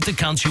starts the beat that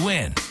counts you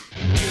in.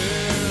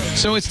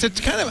 So it's to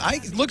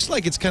it looks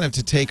like it's kind of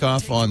to take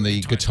off on the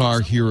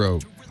Guitar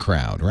Hero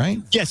crowd, right?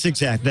 Yes,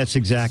 exactly. That's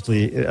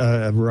exactly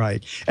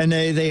right. And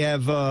they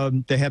have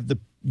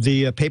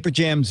the Paper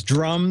Jams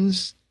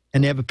drums,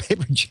 and they have a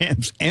Paper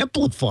Jams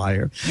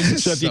amplifier.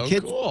 So if you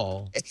kids,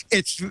 cool.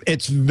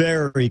 It's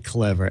very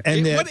clever.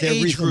 And what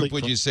age group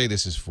would you say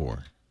this is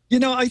for?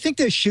 I think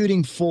they're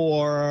shooting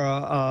for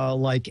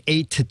like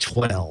 8 to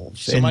 12.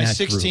 So my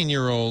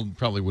 16-year-old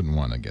probably wouldn't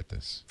want to get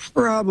this.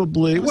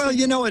 Probably. Well,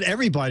 you know what?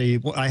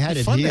 Everybody. I had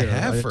it fun here. To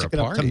have for a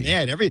party.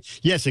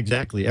 Yes,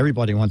 exactly.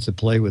 Everybody wants to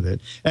play with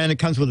it, and it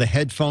comes with a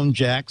headphone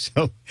jack.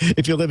 So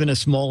if you live in a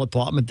small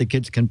apartment, the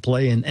kids can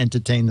play and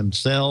entertain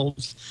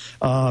themselves.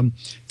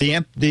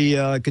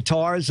 The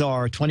guitars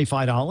are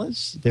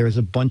 $25. There's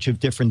a bunch of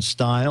different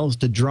styles.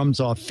 The drums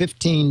are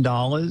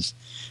 $15.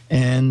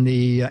 And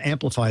the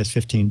amplifier is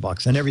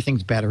 $15, and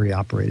everything's battery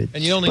operated.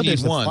 And you only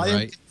need one,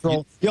 right?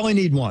 You only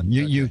need one.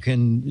 You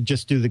can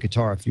just do the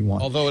guitar if you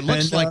want. Although it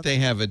looks like they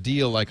have a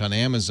deal, like on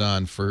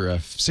Amazon, for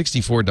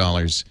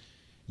 $64.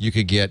 You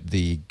could get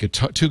the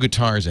 2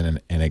 guitars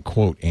and a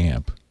quote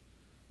amp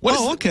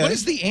Okay. What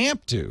does the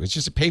amp do? It's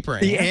just a paper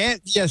amp. The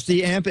amp, yes,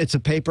 the amp. It's a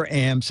paper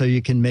amp, so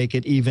you can make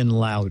it even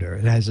louder.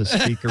 It has a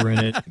speaker in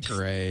it.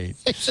 Great.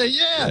 So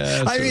yeah,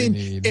 That's I what we mean,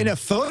 need. in a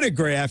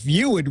photograph,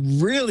 you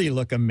would really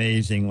look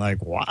amazing.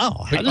 Like,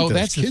 wow.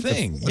 That's the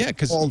thing. Yeah,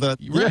 because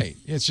right,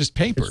 it's just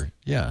paper.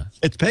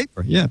 It's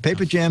paper. Yeah,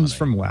 paper jams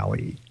from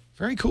Wowie.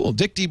 Very cool.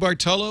 Dick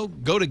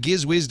DeBartolo, go to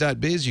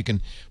gizwiz.biz. You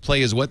can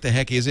play his What the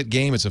Heck Is It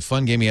game. It's a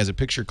fun game. He has a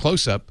picture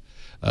close-up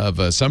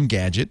of some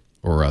gadget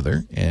or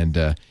other.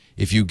 And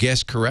if you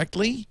guess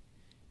correctly,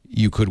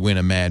 you could win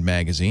a Mad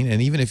magazine. And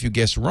even if you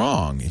guess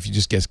wrong, if you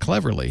just guess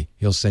cleverly,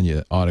 he'll send you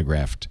an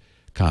autographed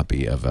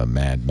copy of a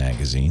Mad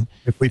magazine.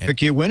 If we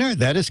pick you a winner,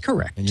 that is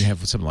correct. And you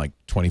have something like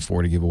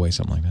 24 to give away,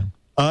 something like that.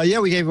 Yeah,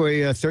 we gave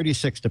away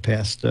 36 to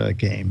pass the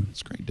game.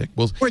 That's great, Dick.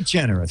 Well, we're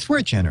generous.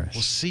 We're generous.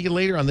 We'll see you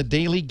later on the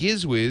Daily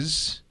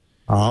Gizwiz.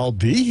 I'll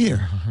be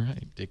here. All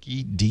right,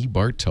 Dickie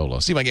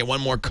DeBartolo. See if I get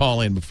one more call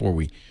in before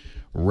we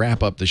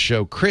wrap up the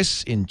show.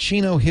 Chris in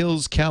Chino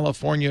Hills,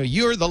 California.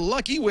 You're the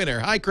lucky winner.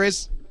 Hi,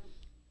 Chris.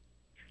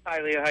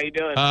 Hi, Leo. How you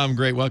doing? I'm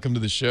great. Welcome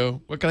to the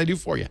show. What can I do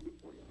for you?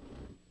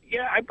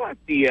 Yeah, I bought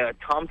the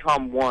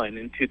TomTom 1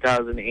 in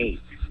 2008.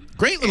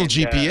 Great little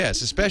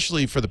GPS,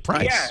 especially for the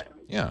price.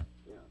 Yeah.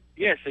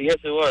 Yes,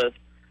 it was.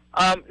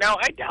 Now,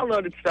 I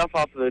downloaded stuff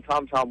off of the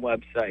TomTom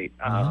website,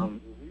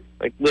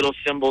 like little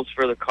symbols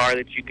for the car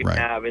that you can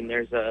have, and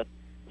there's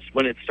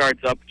when it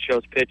starts up, it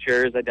shows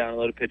pictures. I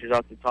downloaded pictures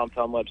off the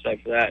TomTom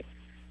website for that.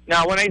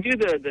 Now, when I do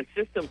the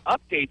system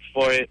updates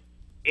for it,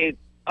 it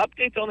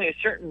updates only a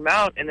certain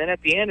amount, and then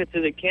at the end it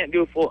says it can't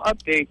do a full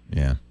update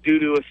due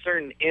to a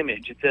certain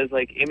image. It says,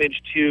 like,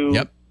 image 2.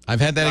 Yep,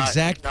 I've had that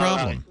exact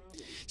problem.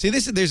 See,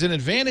 there's an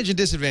advantage and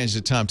disadvantage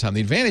to TomTom.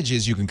 The advantage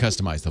is you can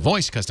customize the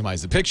voice,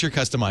 customize the picture,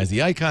 customize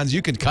the icons.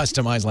 You can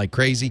customize like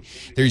crazy.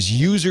 There's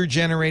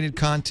user-generated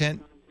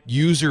content,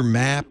 user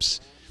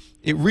maps.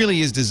 It really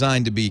is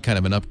designed to be kind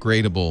of an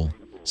upgradable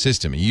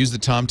system. You use the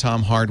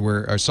TomTom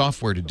hardware or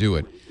software to do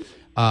it.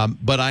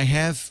 But I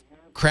have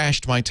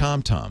crashed my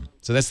TomTom.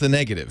 So that's the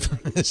negative.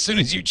 As soon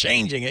as you're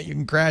changing it, you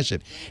can crash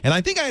it. And I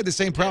think I had the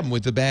same problem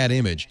with the bad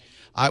image.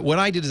 What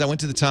I did is I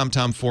went to the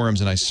TomTom forums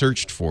and I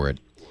searched for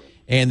it.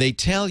 And they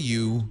tell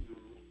you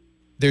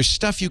there's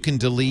stuff you can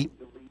delete.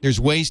 There's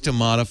ways to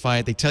modify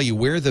it. They tell you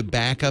where the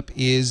backup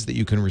is that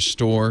you can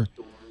restore.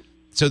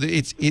 So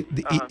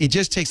it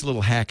just takes a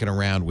little hacking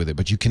around with it,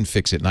 but you can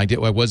fix it. And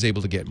I was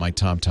able to get my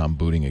TomTom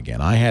booting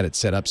again. I had it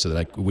set up so that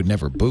I would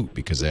never boot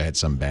because I had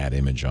some bad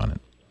image on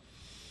it.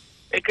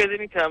 Because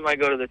anytime I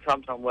go to the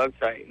TomTom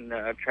website and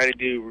try to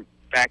do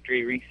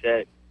factory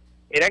reset,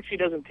 it actually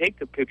doesn't take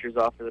the pictures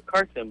off of the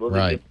car symbols.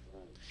 Right. It just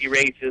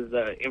erases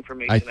the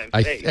information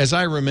I've saved. As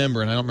I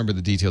remember, and I don't remember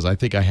the details, I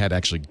think I had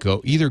actually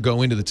either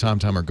go into the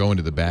TomTom or go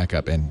into the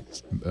backup and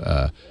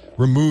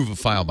remove a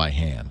file by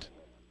hand.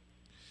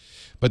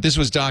 But this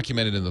was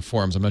documented in the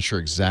forums. I'm not sure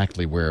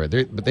exactly where,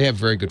 but they have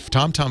very good,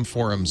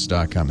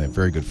 TomTomforums.com. They have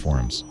very good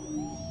forums.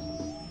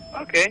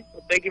 Okay.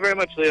 Well, thank you very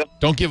much, Leo.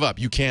 Don't give up.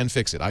 You can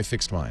fix it. I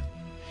fixed mine.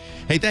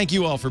 Hey, thank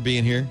you all for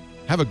being here.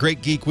 Have a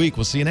great Geek Week.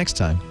 We'll see you next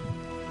time.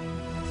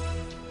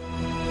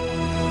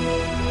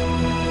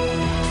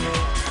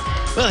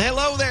 Well,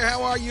 hello there.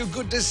 How are you?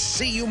 Good to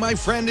see you, my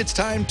friend. It's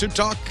time to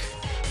talk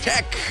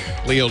tech.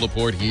 Leo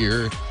Laporte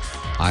here.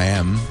 I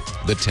am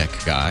the tech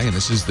guy, and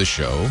this is the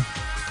show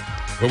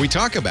where we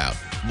talk about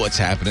what's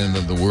happening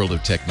in the world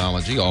of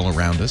technology all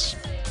around us.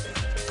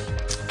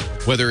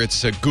 Whether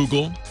it's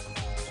Google,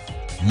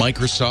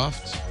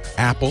 Microsoft,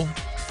 Apple,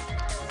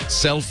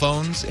 cell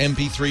phones,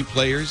 MP3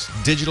 players,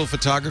 digital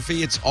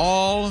photography, it's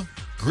all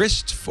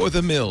grist for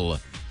the mill.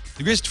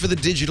 The grist for the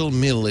digital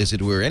mill, as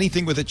it were.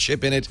 Anything with a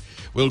chip in it,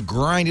 we'll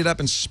grind it up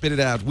and spit it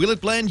out. Will it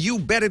blend? You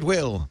bet it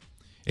will.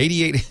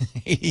 88.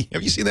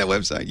 Have you seen that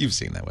website? You've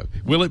seen that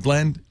website. Will it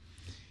blend?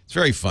 It's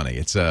very funny.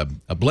 It's a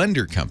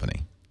blender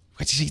company.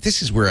 But you see,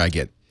 this is where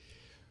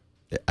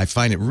I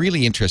find it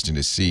really interesting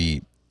to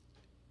see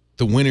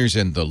the winners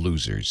and the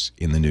losers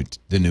in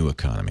the new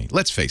economy.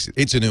 Let's face it,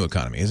 it's a new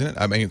economy, isn't it?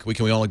 I mean,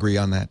 can we all agree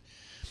on that?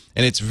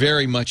 And it's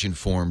very much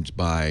informed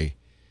by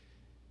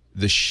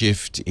the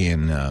shift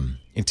in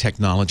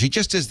technology,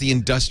 just as the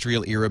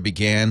industrial era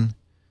began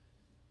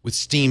with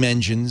steam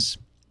engines,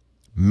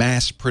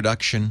 mass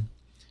production,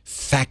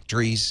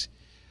 factories.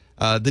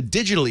 The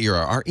digital era,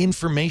 our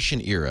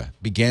information era,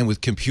 began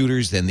with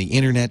computers, then the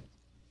internet,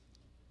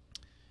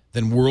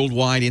 then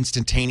worldwide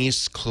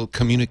instantaneous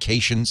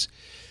communications.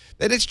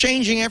 That it's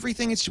changing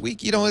everything. It's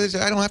weak. I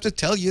don't have to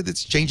tell you that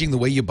it's changing the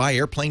way you buy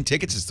airplane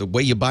tickets. It's the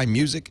way you buy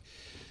music,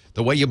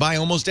 the way you buy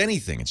almost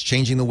anything. It's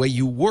changing the way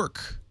you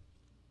work.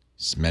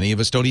 Many of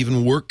us don't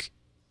even work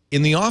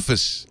in the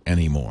office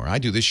anymore. I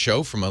do this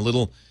show from a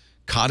little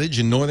cottage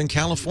in Northern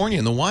California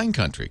in the wine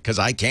country because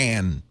I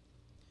can,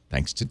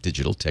 thanks to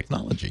digital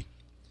technology.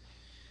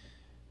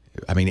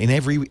 I mean, in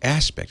every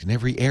aspect, in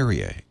every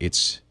area,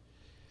 it's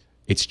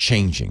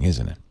changing,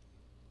 isn't it?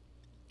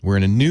 We're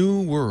in a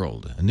new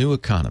world, a new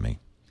economy.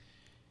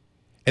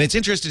 And it's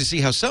interesting to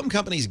see how some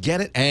companies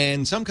get it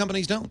and some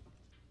companies don't.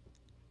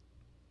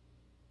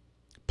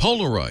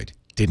 Polaroid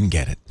didn't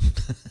get it.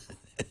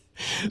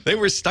 They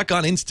were stuck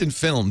on instant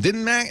film.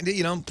 Didn't matter,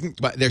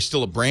 but there's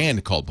still a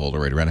brand called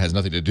Polaroid around. It has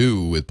nothing to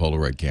do with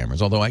Polaroid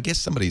cameras, although I guess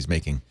somebody's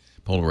making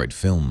Polaroid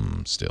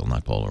film still,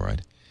 not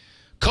Polaroid.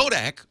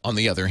 Kodak, on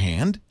the other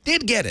hand,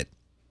 did get it.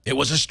 It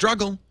was a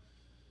struggle.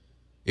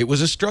 It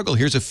was a struggle.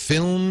 Here's a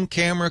film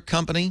camera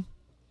company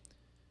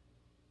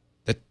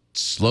that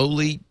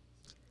slowly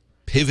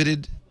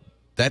pivoted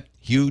that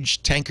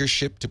huge tanker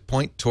ship to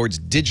point towards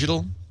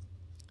digital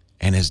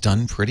and has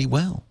done pretty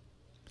well.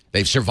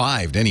 They've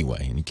survived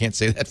anyway, and you can't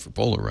say that for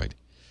Polaroid.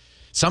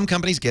 Some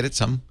companies get it,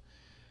 some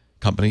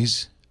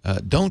companies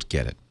don't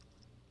get it.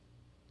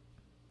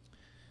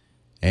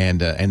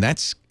 And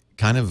that's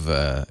kind of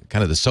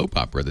the soap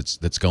opera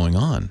that's going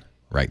on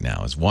right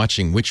now, is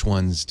watching which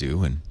ones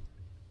do and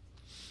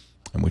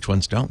which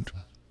ones don't.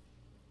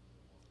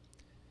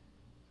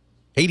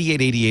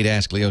 8888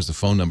 Ask Leo is the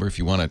phone number if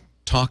you want to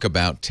talk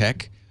about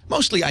tech.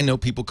 Mostly I know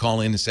people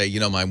call in and say,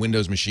 my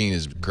Windows machine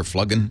is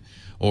kerflugging,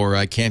 or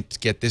I can't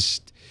get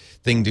this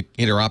thing to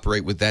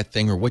interoperate with that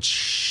thing, or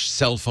which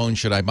cell phone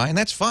should I buy? And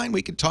that's fine.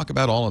 We can talk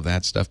about all of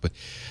that stuff, but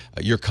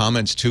your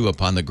comments, too,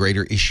 upon the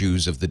greater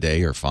issues of the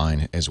day are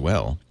fine as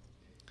well.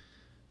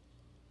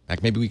 In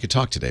fact, maybe we could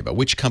talk today about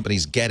which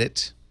companies get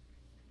it,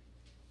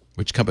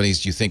 which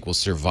companies do you think will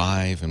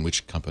survive, and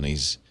which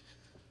companies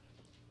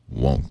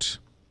won't.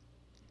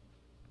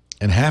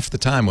 And half the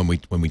time when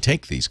we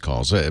take these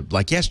calls,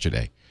 like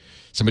yesterday,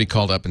 somebody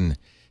called up and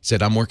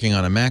said, I'm working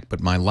on a Mac, but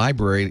my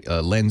library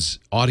lends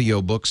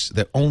audio books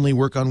that only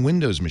work on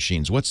Windows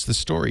machines. What's the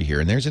story here?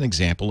 And there's an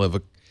example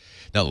of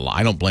now,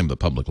 I don't blame the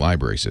public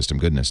library system.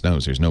 Goodness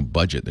knows there's no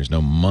budget. There's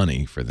no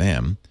money for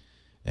them.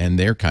 And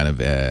they're kind of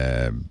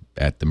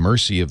at the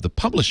mercy of the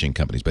publishing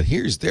companies. But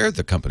they're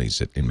the companies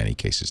that in many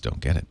cases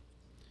don't get it.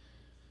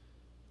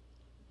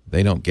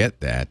 They don't get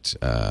that.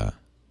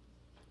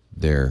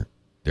 They're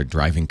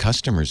driving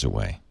customers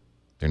away.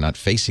 They're not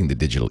facing the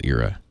digital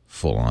era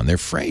full on. They're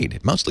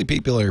afraid. Mostly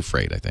people are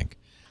afraid, I think,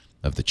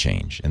 of the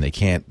change, and they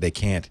can't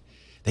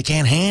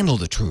handle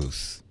the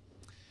truth.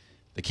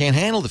 They can't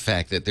handle the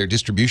fact that their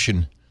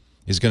distribution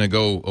is going to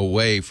go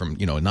away from,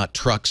 not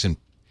trucks and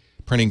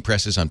printing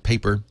presses on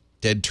paper,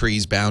 dead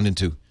trees bound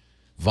into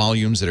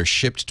volumes that are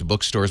shipped to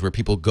bookstores where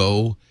people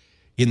go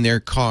in their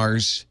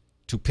cars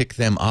to pick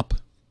them up.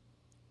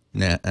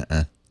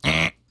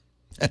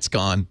 That's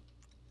gone.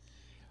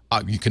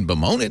 You can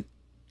bemoan it.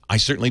 I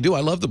certainly do. I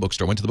love the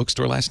bookstore. Went to the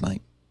bookstore last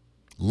night.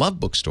 Love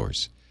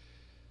bookstores.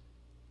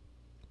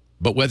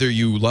 But whether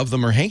you love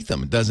them or hate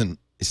them,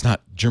 it's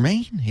not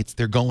germane.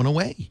 They're going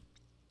away.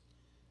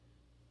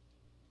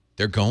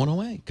 They're going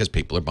away because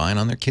people are buying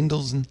on their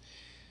Kindles and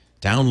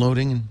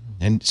downloading.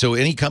 And so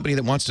any company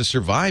that wants to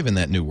survive in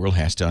that new world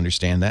has to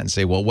understand that and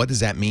say, well, what does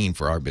that mean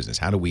for our business?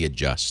 How do we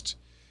adjust?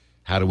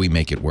 How do we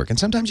make it work? And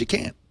sometimes you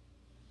can't.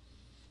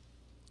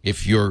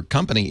 If your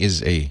company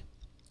is a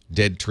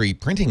dead tree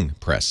printing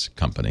press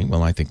company,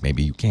 well, I think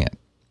maybe you can't.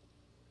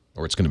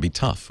 Or it's going to be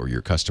tough, or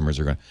your customers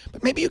are going to...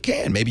 But maybe you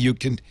can. Maybe you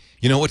can...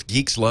 You know what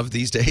geeks love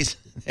these days?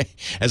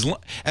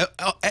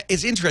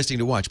 It's interesting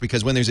to watch,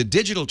 because when there's a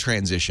digital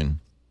transition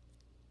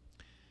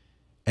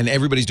and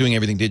everybody's doing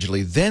everything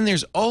digitally, then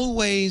there's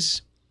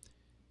always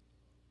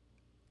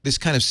this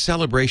kind of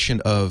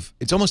celebration of...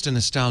 It's almost a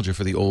nostalgia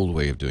for the old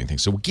way of doing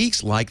things. So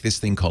geeks like this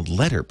thing called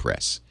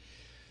letterpress.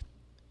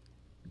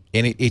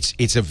 And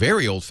it's a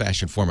very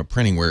old-fashioned form of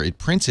printing where it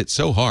prints it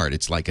so hard.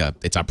 It's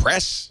a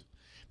press.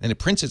 And it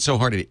prints it so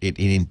hard it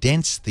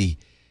indents the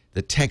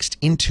text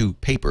into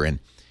paper. And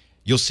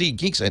you'll see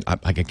geeks,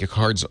 I get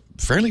cards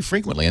fairly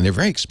frequently, and they're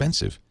very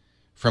expensive,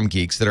 from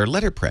geeks that are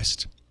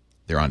letterpressed.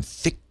 They're on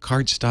thick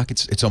cardstock.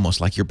 It's almost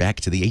like you're back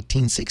to the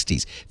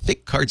 1860s.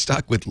 Thick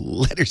cardstock with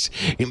letters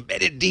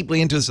embedded deeply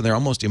into this, and they're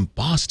almost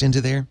embossed into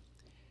there.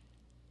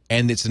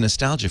 And it's a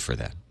nostalgia for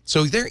that.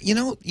 So there,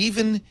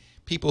 even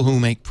people who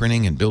make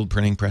printing and build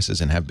printing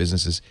presses and have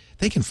businesses,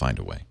 they can find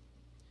a way.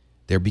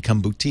 They're become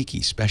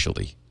boutique-y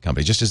specialty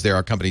companies, just as there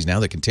are companies now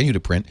that continue to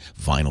print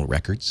vinyl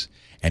records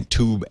and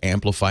tube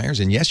amplifiers.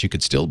 And yes, you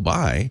could still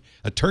buy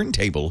a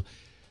turntable.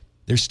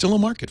 There's still a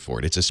market for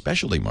it. It's a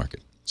specialty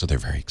market. So they're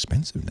very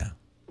expensive now.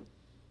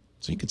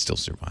 So you could still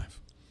survive.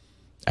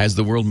 As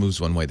the world moves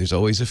one way, there's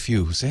always a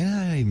few who say,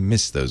 I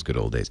miss those good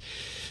old days.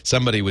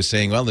 Somebody was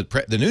saying, well,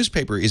 the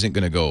newspaper isn't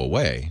going to go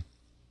away.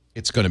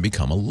 It's going to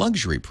become a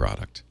luxury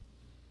product.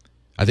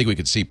 I think we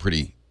could see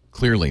pretty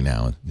clearly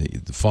now,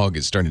 the fog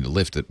is starting to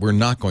lift, that we're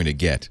not going to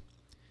get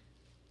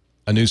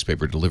a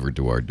newspaper delivered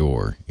to our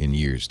door in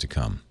years to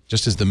come,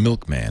 just as the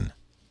milkman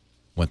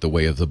went the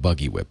way of the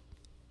buggy whip.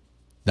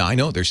 Now, I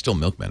know there's still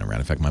milkmen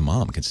around. In fact, my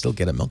mom can still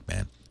get a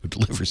milkman who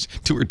delivers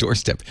to her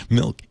doorstep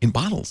milk in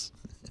bottles.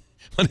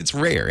 But it's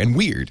rare and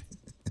weird.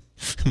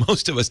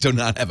 Most of us do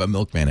not have a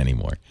milkman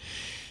anymore.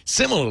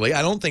 Similarly,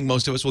 I don't think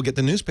most of us will get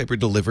the newspaper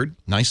delivered,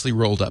 nicely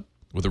rolled up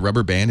with a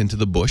rubber band into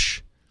the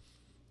bush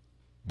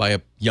by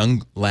a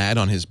young lad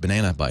on his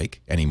banana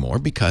bike anymore,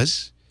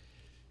 because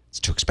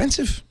it's too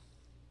expensive.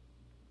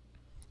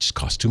 It just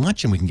costs too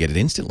much, and we can get it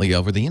instantly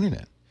over the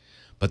internet.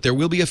 But there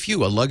will be a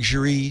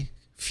luxury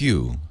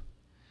few,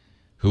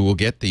 who will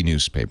get the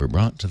newspaper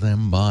brought to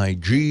them by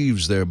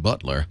Jeeves, their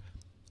butler,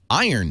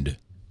 ironed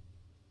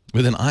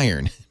with an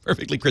iron,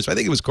 perfectly crisp. I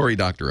think it was Cory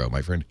Doctorow,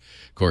 my friend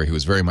Cory, who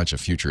was very much a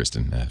futurist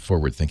and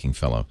forward-thinking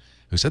fellow,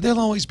 who said, there'll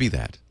always be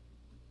that.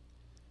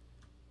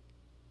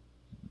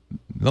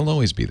 There'll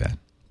always be that.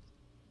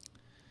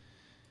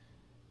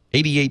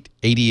 88,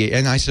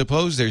 and I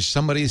suppose there's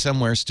somebody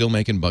somewhere still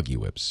making buggy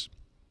whips.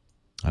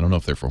 I don't know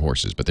if they're for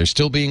horses, but they're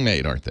still being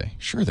made, aren't they?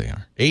 Sure they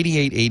are.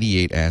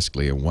 8888, ask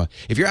Leo.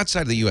 If you're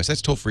outside of the U.S.,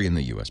 that's toll-free in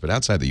the U.S., but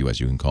outside the U.S.,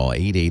 you can call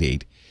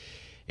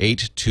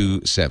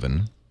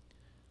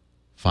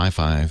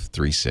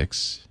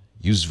 888-827-5536.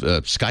 Use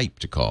Skype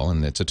to call,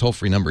 and it's a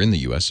toll-free number in the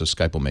U.S., so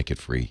Skype will make it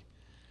free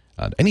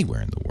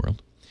anywhere in the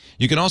world.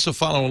 You can also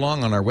follow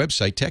along on our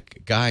website,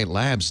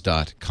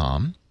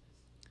 techguylabs.com.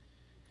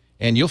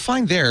 And you'll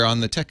find there on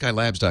the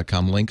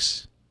techguylabs.com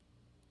links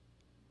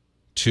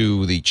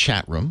to the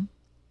chat room.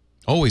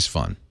 Always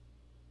fun.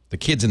 The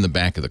kids in the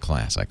back of the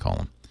class, I call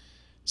them,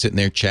 sitting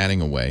there chatting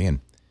away.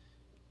 And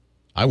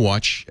I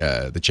watch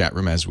the chat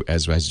room as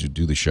you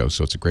do the show,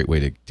 so it's a great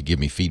way to give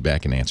me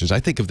feedback and answers. I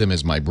think of them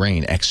as my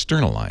brain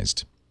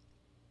externalized.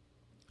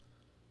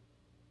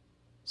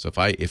 So if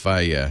I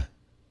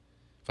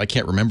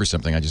can't remember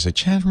something, I just say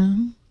chat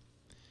room.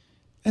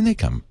 And they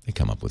come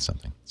up with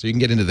something. So you can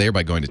get into there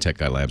by going to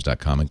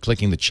techguylabs.com and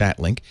clicking the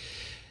chat link.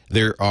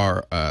 There's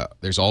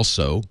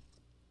also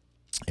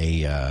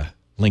a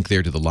link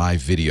there to the live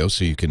video,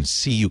 so you can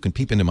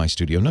peep into my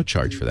studio. No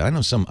charge for that. I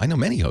know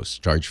many hosts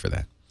charge for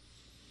that.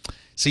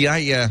 See,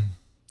 I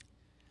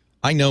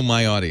know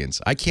my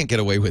audience. I can't get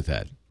away with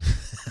that.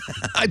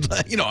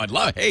 I'd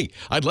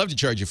love to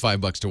charge you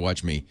 $5 to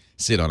watch me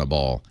sit on a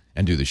ball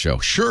and do the show.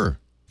 Sure,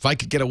 if I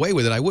could get away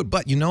with it, I would.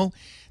 But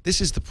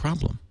this is the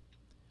problem.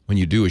 When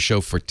you do a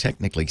show for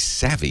technically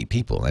savvy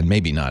people, and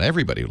maybe not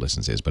everybody who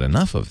listens is, but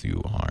enough of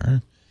you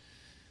are,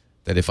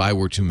 that if I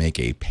were to make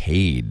a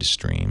paid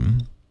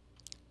stream,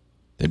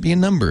 there'd be a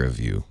number of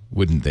you,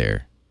 wouldn't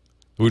there,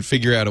 who would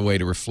figure out a way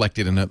to reflect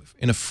it in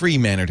a free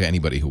manner to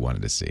anybody who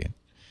wanted to see it.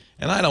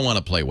 And I don't want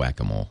to play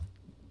whack-a-mole,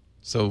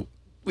 so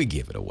we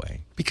give it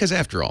away. Because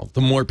after all,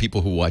 the more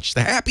people who watch,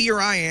 the happier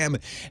I am,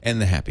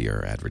 and the happier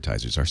our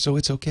advertisers are, so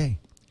it's okay.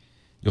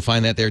 You'll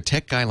find that there,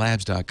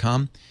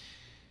 techguylabs.com.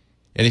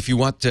 And if you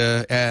want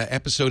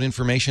episode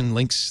information,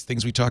 links,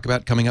 things we talk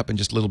about, coming up in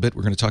just a little bit,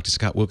 we're going to talk to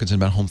Scott Wilkinson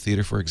about home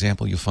theater, for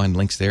example. You'll find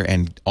links there,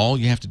 and all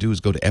you have to do is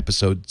go to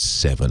episode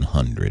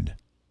 700.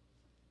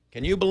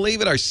 Can you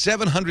believe it? Our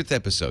 700th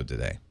episode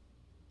today.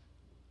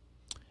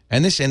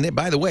 And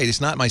by the way,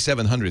 it's not my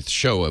 700th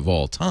show of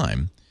all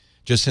time.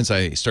 Just since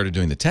I started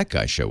doing the Tech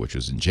Guy show, which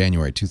was in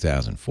January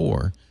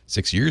 2004,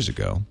 6 years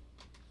ago.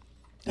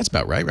 That's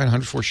about right,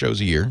 104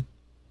 shows a year.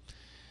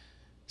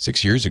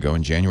 6 years ago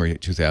in January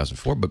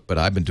 2004, but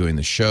I've been doing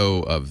the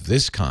show of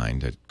this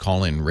kind, a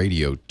call-in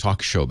radio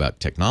talk show about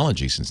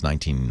technology since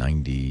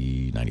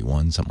 1990,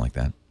 91, something like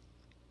that.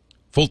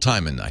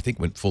 Full-time, and I think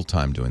went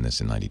full-time doing this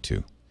in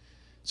 92.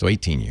 So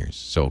 18 years.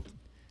 So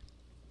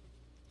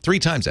 3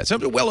 times that. So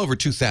well over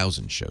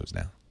 2,000 shows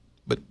now.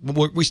 But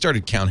we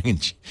started counting,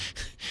 and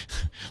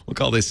we'll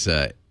call this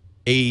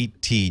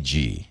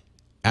ATG,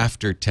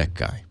 After Tech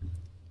Guy,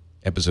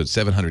 episode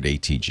 700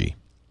 ATG.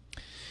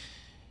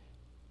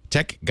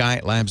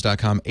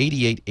 TechGuyLabs.com,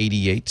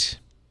 8888.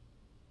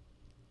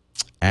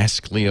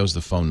 Ask Leo's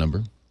the phone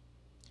number.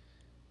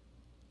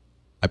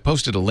 I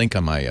posted a link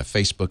on my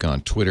Facebook and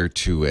on Twitter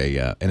to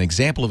an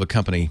example of a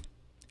company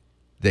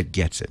that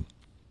gets it.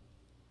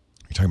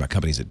 You're talking about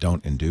companies that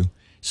don't and do.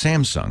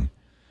 Samsung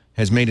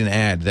has made an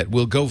ad that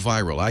will go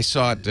viral. I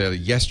saw it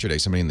yesterday.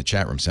 Somebody in the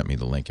chat room sent me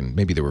the link, and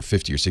maybe there were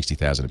 50 or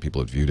 60,000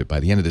 people that viewed it. By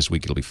the end of this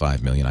week, it'll be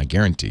 5 million, I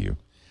guarantee you.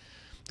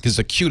 Because it's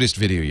the cutest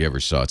video you ever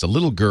saw. It's a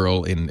little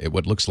girl in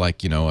what looks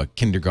like, a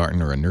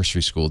kindergarten or a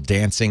nursery school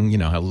dancing. You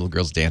know how little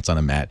girls dance on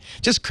a mat.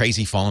 Just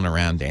crazy, falling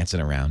around,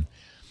 dancing around.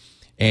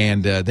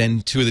 And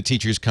then 2 of the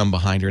teachers come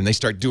behind her, and they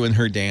start doing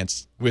her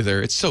dance with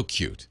her. It's so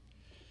cute.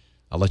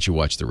 I'll let you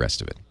watch the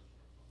rest of it.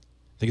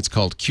 I think it's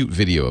called Cute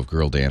Video of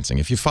Girl Dancing.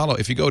 If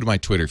you go to my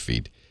Twitter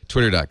feed,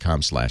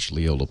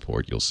 twitter.com/Leo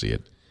Laporte, you'll see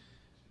it.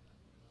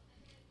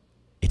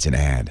 It's an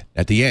ad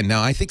at the end.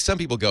 Now, I think some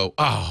people go,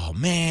 oh,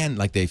 man,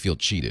 like they feel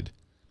cheated.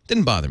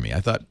 Didn't bother me.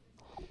 I thought,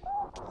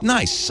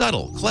 nice,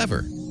 subtle,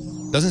 clever.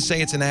 Doesn't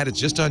say it's an ad. It's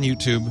just on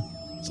YouTube.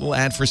 It's a little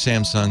ad for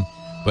Samsung.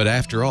 But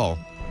after all,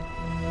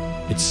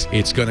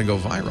 it's going to go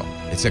viral.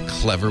 It's a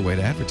clever way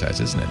to advertise,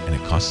 isn't it? And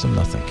it costs them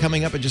nothing.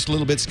 Coming up in just a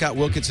little bit, Scott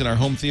Wilkinson, our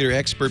home theater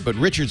expert. But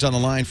Richard's on the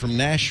line from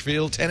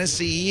Nashville,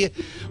 Tennessee,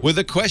 with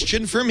a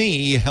question for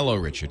me. Hello,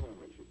 Richard.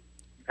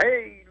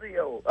 Hey,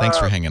 Leo. Thanks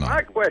for hanging on.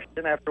 My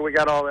question, after we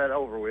got all that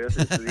over with,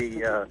 is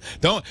the...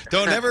 Don't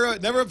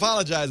never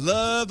apologize.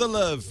 Love the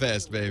love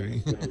fest,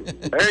 baby.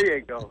 There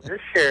you go.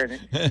 Just sharing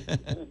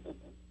it.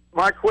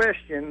 My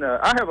question,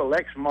 I have a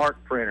Lexmark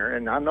printer,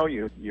 and I know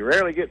you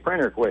rarely get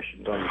printer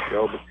questions on the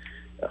show, but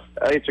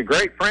it's a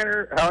great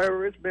printer.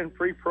 However, it's been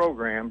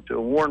pre-programmed to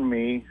warn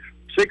me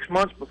 6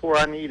 months before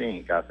I need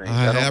ink, I think.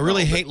 I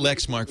really hate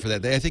Lexmark for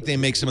that. I think they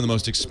make some of the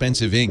most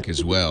expensive ink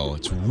as well.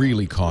 It's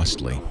really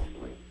costly.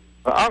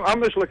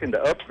 I'm just looking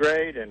to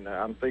upgrade, and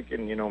I'm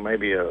thinking,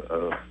 maybe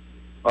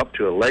up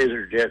to a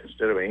laser jet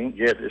instead of an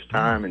inkjet this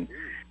time. And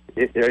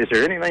is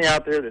there anything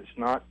out there that's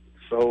not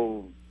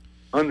so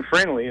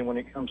unfriendly when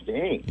it comes to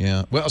ink?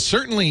 Yeah, well,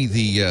 certainly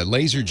the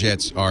laser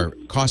jets are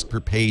cost per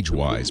page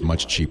wise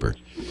much cheaper.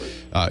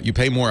 You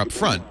pay more up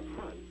front,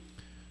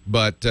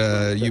 but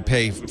you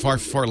pay far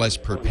less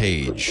per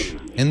page.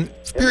 And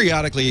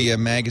periodically,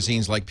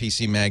 magazines like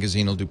PC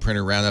Magazine will do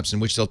printer roundups in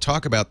which they'll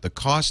talk about the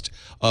cost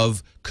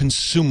of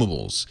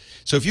consumables.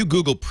 So if you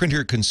Google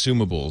printer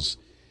consumables,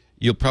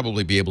 you'll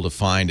probably be able to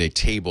find a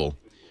table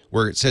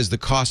where it says the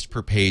cost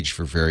per page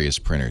for various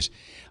printers.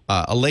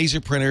 A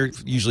laser printer,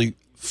 usually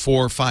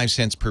 4 or 5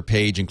 cents per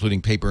page,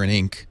 including paper and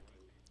ink,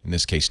 in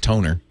this case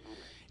toner.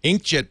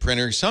 Inkjet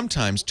printer,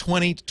 sometimes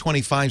 20 to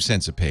 25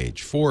 cents a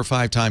page, 4 or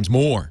 5 times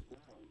more.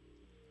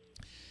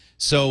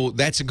 So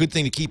that's a good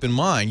thing to keep in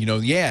mind.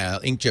 Yeah,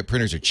 inkjet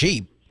printers are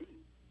cheap.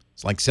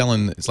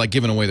 It's like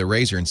giving away the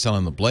razor and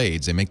selling the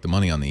blades. They make the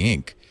money on the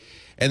ink.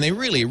 And it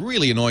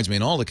really annoys me,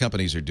 and all the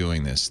companies are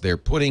doing this. They're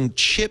putting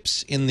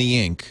chips in the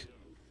ink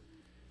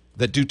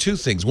that do 2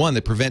 things. One,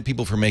 that prevent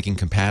people from making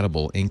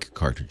compatible ink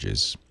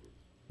cartridges,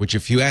 which,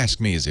 if you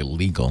ask me, is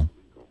illegal.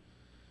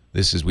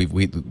 This is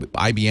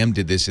IBM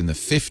did this in the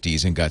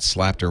 50s and got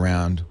slapped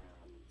around,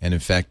 and in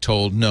fact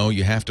told, no,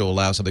 you have to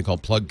allow something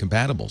called plug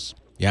compatibles.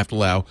 You have to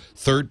allow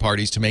third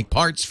parties to make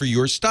parts for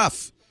your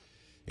stuff.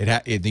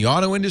 In the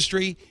auto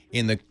industry,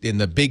 in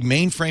the big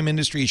mainframe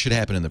industry, it should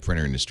happen in the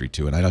printer industry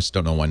too. And I just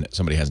don't know why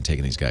somebody hasn't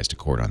taken these guys to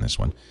court on this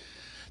one.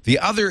 The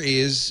other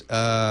is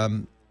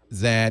that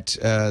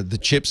the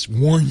chips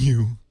warn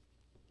you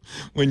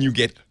when you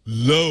get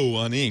low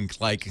on ink,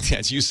 like,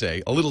 as you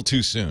say, a little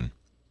too soon.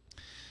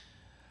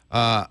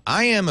 I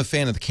am a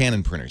fan of the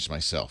Canon printers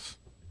myself.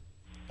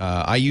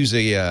 I use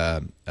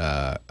a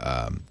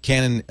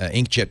Canon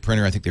inkjet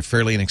printer. I think they're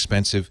fairly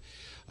inexpensive.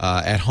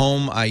 At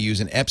home, I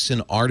use an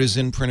Epson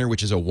Artisan printer,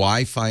 which is a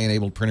Wi-Fi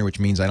enabled printer, which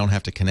means I don't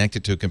have to connect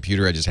it to a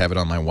computer. I just have it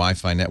on my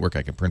Wi-Fi network.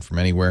 I can print from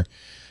anywhere.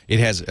 It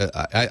has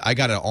I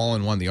got an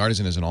all-in-one. The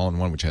Artisan is an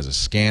all-in-one, which has a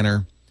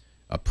scanner,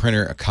 a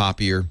printer, a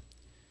copier,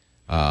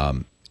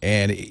 and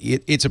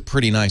it's a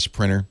pretty nice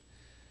printer.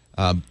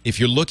 If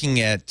you're looking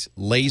at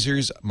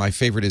lasers, my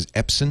favorite is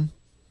Epson.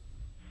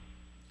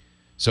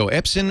 So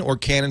Epson or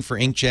Canon for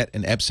inkjet,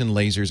 and Epson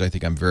lasers I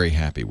think I'm very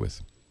happy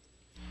with.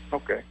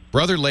 Okay.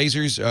 Brother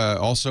lasers,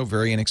 also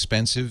very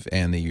inexpensive,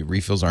 and the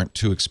refills aren't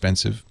too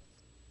expensive.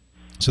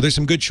 So there's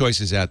some good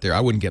choices out there.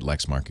 I wouldn't get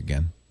Lexmark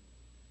again.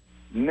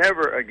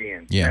 Never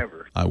again. Yeah,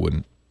 never. I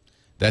wouldn't.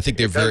 I think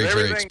they're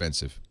very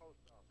expensive.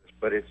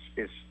 But it's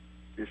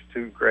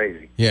too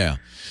crazy. Yeah.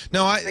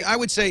 No, I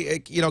would say,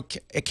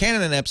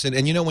 Canon and Epson,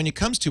 and, when it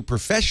comes to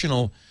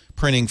professional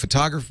printing,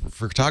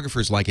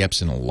 photographers like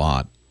Epson a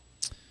lot.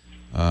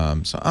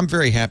 So I'm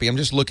very happy. I'm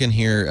just looking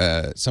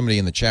here. Somebody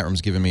in the chat room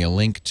is giving me a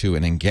link to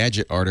an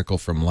Engadget article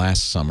from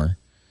last summer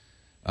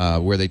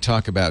where they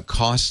talk about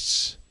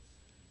costs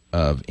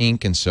of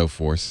ink and so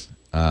forth.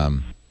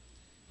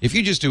 If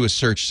you just do a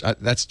search,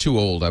 that's too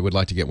old. I would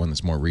like to get one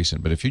that's more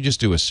recent. But if you just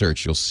do a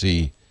search, you'll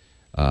see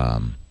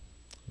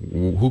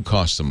who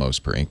costs the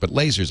most per ink. But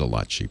laser's a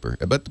lot cheaper.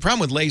 But the problem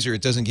with laser,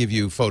 it doesn't give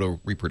you photo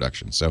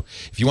reproduction. So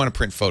if you want to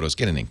print photos,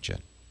 get an inkjet.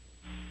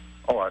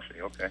 Oh, I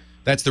see. Okay.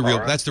 That's the real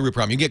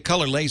problem. You get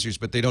color lasers,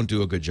 but they don't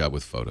do a good job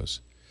with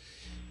photos.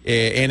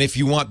 And if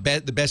you want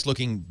the best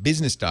looking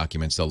business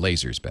documents, the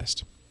laser's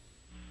best.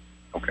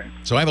 Okay.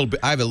 So I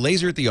have a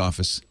laser at the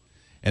office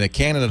and a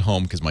Canon at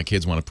home because my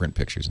kids want to print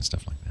pictures and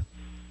stuff like that.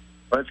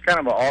 Well, it's kind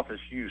of an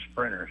office use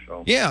printer,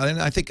 so. Yeah,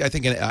 and I think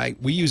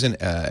we use an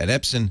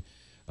Epson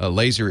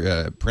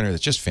laser printer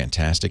that's just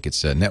fantastic.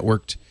 It's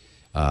networked.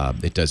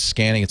 It does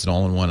scanning. It's an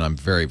all-in-one. I'm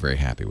very, very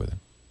happy with it.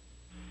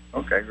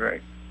 Okay,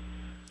 great.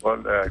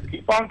 Well,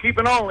 keep on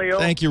keeping on, Leo.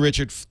 Thank you,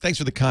 Richard. Thanks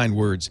for the kind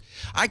words.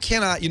 I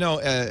cannot,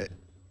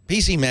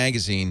 PC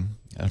Magazine,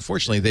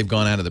 unfortunately, they've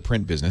gone out of the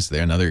print business.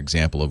 They're another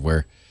example of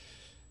where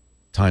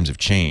times have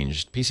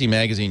changed. PC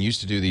Magazine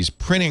used to do these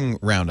printing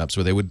roundups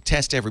where they would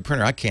test every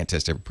printer. I can't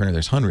test every printer.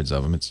 There's hundreds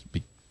of them. It's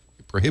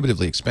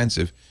prohibitively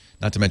expensive,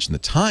 not to mention the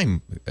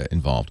time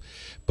involved.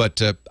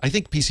 But I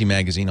think PC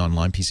Magazine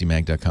online,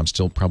 PCMag.com,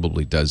 still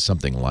probably does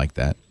something like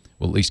that.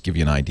 Will at least give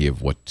you an idea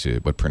of what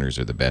printers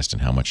are the best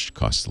and how much it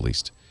costs the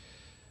least.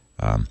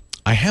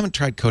 I haven't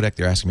tried Kodak.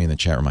 They're asking me in the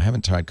chat room. I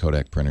haven't tried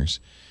Kodak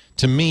printers.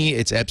 To me,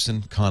 it's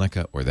Epson,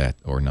 Konica, or that,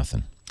 or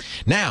nothing.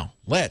 Now,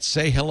 let's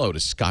say hello to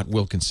Scott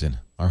Wilkinson,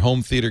 our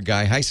home theater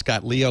guy. Hi,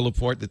 Scott. Leo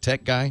Laporte, the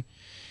tech guy.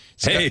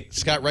 Hey.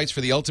 Scott writes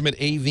for the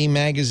Ultimate AV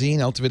Magazine,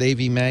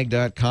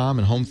 ultimateavmag.com,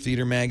 and Home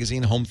Theater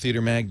Magazine,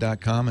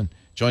 hometheatermag.com, and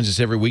joins us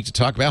every week to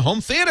talk about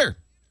home theater.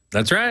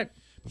 That's right.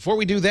 Before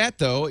we do that,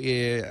 though,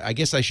 I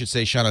guess I should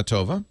say Shana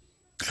Tova.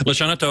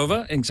 Lashana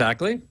Tova,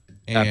 exactly.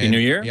 And, Happy New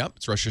Year. Yep,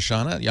 it's Rosh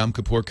Hashanah, Yom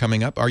Kippur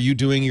coming up. Are you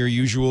doing your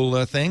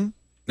usual thing?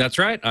 That's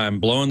right.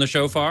 I'm blowing the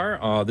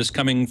shofar this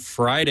coming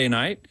Friday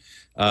night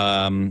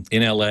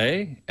in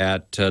L.A.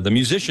 at the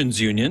Musicians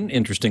Union,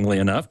 interestingly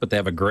enough, but they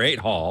have a great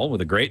hall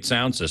with a great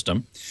sound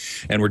system,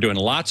 and we're doing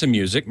lots of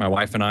music. My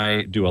wife and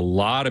I do a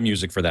lot of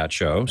music for that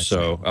show,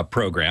 a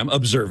program,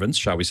 Observance,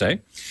 shall we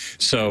say.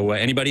 So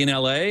anybody in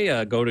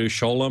L.A., go to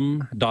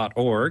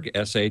Scholem.org,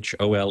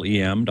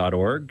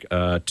 SHOLEM.org,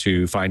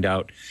 to find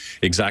out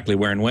exactly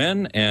where and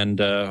when, and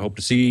hope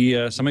to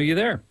see some of you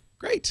there.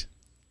 Great.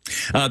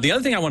 The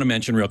other thing I want to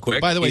mention real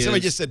quick. By the way,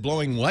 somebody just said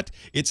blowing what?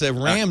 It's a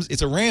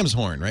ram's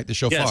horn, right? The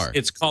shofar. Yes,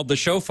 it's called the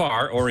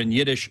shofar, or in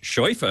Yiddish,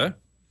 shoifa.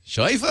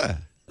 Shoifa.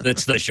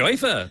 It's the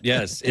shoifa.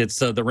 Yes, it's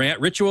the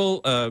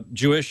ritual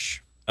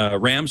Jewish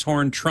ram's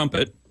horn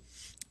trumpet,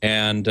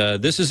 and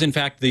this is in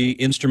fact the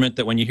instrument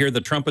that when you hear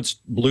the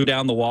trumpets blew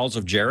down the walls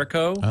of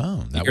Jericho.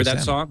 Oh, you hear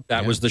that song?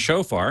 That was the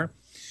shofar,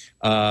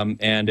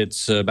 and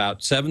it's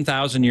about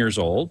 7,000 years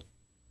old.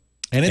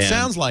 And it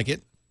sounds like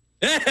it.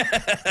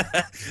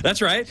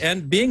 That's right.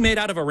 And being made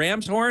out of a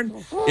ram's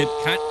horn,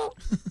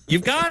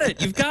 you've got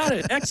it. You've got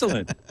it.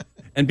 Excellent.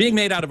 And being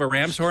made out of a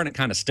ram's horn, it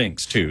kind of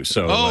stinks too.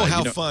 So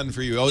how fun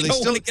for you! Oh,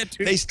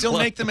 they still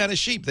make them out of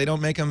sheep. They don't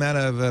make them out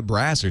of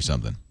brass or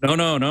something.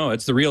 No.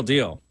 It's the real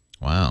deal.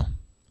 Wow.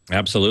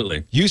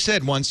 Absolutely. You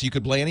said once you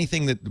could play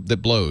anything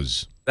that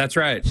blows. That's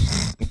right.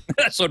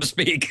 So to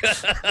speak.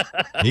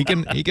 He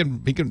can.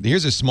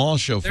 Here's a small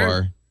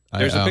shofar.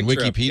 There's a on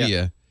picture Wikipedia.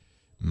 Yeah.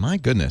 My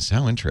goodness,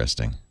 how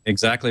interesting.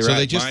 Exactly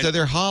right. So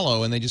they're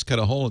hollow and they just cut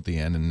a hole at the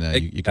end and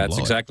you can blow it. That's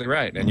exactly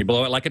right. And you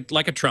blow it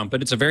like a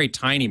trumpet. It's a very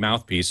tiny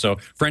mouthpiece. So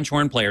French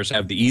horn players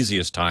have the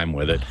easiest time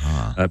with it.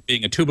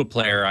 Being a tuba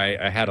player,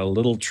 I had a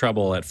little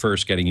trouble at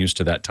first getting used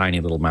to that tiny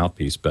little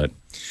mouthpiece, but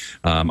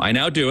I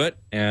now do it,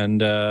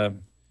 and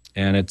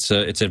it's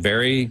a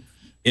very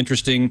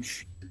interesting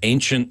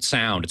ancient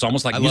sound. It's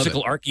almost like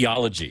musical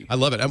archaeology. I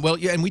love it. Well,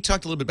 yeah, and we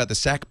talked a little bit about the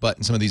sackbut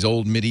and some of these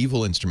old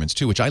medieval instruments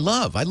too, which I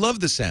love. I love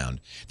the sound.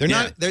 They're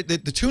not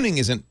the tuning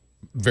isn't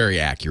very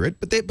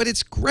accurate, but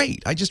it's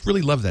great. I just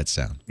really love that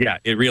sound. Yeah,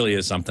 it really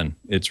is something.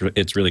 It's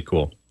really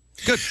cool.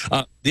 Good.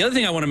 The other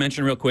thing I want to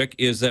mention real quick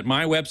is that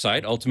my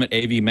website,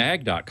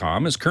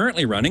 ultimateavmag.com, is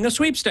currently running a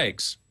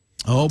sweepstakes.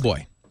 Oh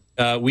boy.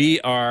 We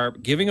are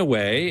giving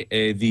away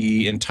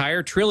the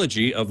entire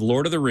trilogy of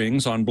Lord of the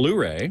Rings on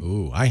Blu-ray.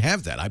 Ooh, I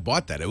have that. I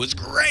bought that. It was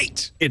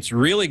great. It's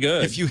really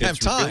good. If you have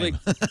time.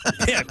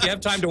 Yeah, if you have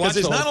time to watch it. Because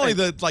the there's not only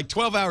the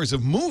 12 hours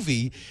of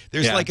movie,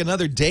 there's like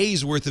another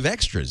day's worth of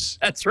extras.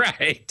 That's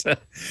right.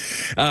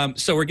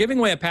 So we're giving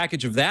away a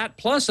package of that,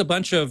 plus a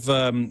bunch of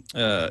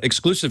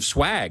exclusive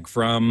swag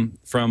from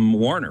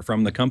Warner,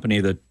 from the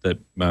company that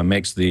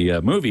makes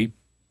the movie.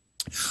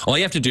 All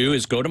you have to do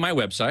is go to my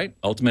website,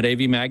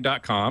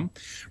 ultimateavmag.com,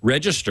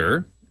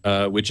 register,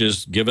 which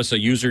is give us a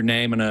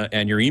username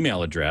and your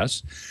email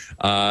address,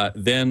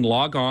 then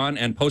log on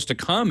and post a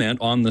comment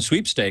on the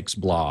sweepstakes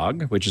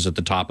blog, which is at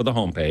the top of the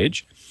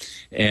homepage,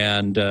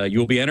 and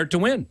you'll be entered to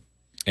win.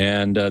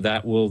 And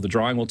the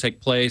drawing will take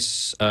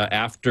place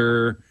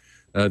after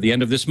the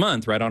end of this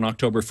month, right on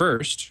October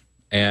 1st,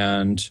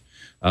 and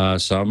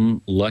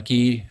some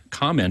lucky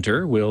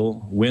commenter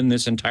will win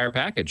this entire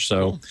package.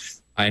 So. Cool.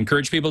 I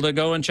encourage people to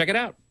go and check it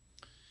out.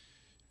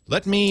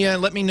 Let me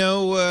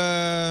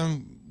know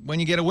when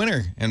you get a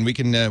winner, and we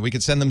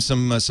can send them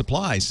some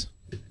supplies.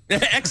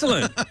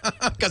 Excellent,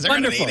 because they're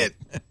going to need it.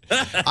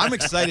 I'm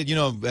excited. You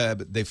know,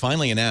 they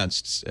finally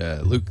announced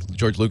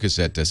George Lucas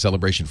at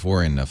Celebration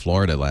 4 in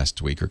Florida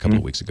last week or a couple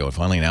of weeks ago.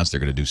 Finally announced they're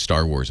going to do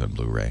Star Wars on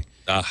Blu-ray.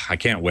 I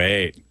can't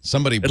wait.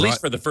 At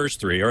least for the first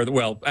three, or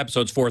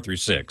episodes 4 through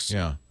 6.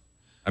 Yeah.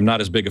 I'm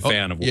not as big a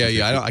fan of.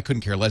 Yeah. I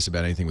couldn't care less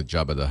about anything with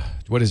Jabba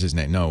what is his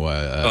name? No,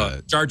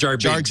 Jar Jar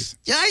Binks.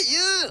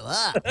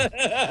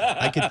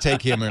 I could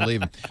take him or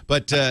leave him.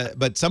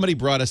 But somebody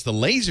brought us the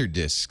laser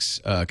discs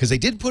because they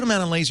did put them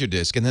out on laser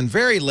disc, and then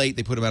very late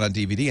they put them out on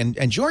DVD.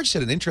 And George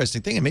said an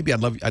interesting thing, and maybe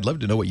I'd love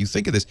to know what you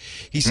think of this.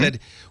 He said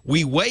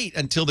we wait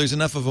until there's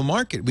enough of a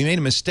market. We made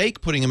a mistake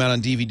putting them out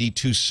on DVD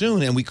too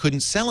soon, and we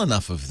couldn't sell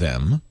enough of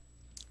them.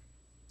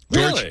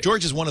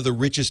 George is one of the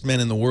richest men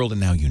in the world,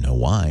 and now you know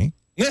why.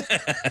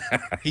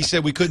 He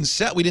said we didn't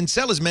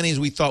sell as many as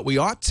we thought we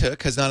ought to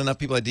because not enough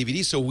people had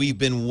DVD, so we've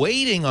been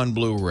waiting on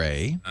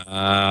Blu-ray. He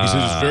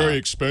says it's very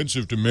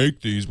expensive to make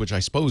these, which I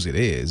suppose it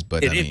is,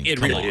 but it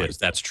really is.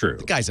 That's true.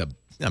 The guy's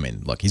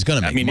look, he's going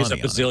to make money. He's a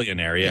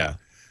bazillionaire, yeah.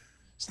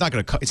 He's not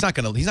going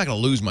to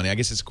lose money. I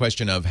guess it's a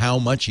question of how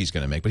much he's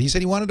going to make. But he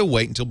said he wanted to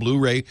wait until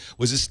Blu-ray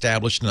was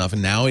established enough,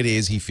 and now it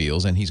is, he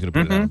feels, and he's going to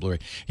put it out on Blu-ray.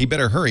 He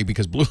better hurry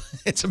because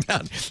it's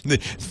about the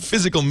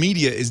physical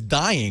media is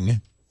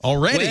dying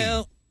already.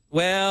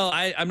 Well,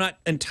 I'm not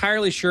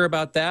entirely sure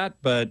about that,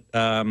 but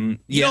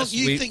yes.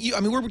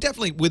 We're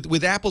definitely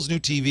with Apple's new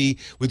TV,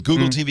 with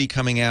Google TV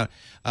coming out.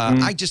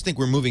 I just think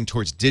we're moving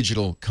towards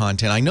digital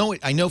content.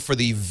 I know for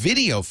the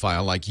video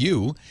file, like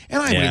you,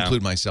 and I would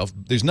include myself.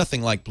 There's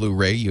nothing like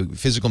Blu-ray.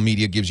 Physical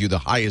media gives you the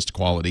highest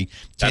quality,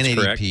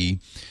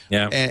 1080p.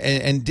 Yeah,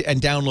 and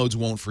downloads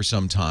won't for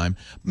some time.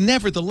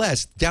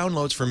 Nevertheless,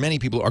 downloads for many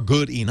people are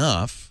good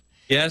enough.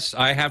 Yes,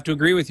 I have to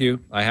agree with you.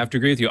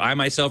 I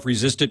myself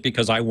resist it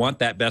because I want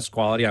that best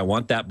quality. I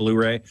want that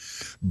Blu-ray.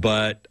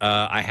 But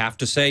I have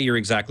to say you're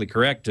exactly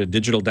correct.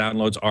 Digital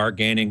downloads are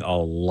gaining a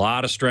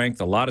lot of strength,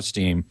 a lot of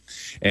steam.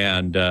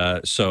 And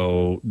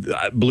so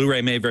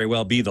Blu-ray may very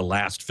well be the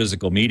last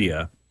physical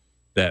media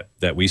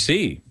that we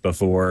see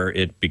before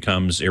it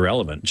becomes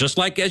irrelevant. Just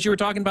like, as you were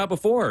talking about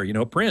before,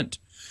 print.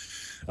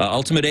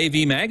 Ultimate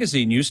AV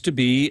Magazine used to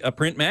be a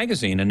print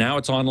magazine, and now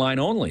it's online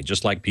only,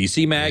 just like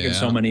PC Mag and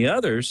so many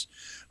others.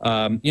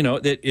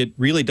 It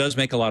really does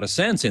make a lot of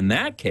sense in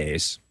that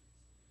case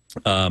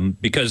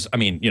because,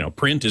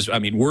 print is,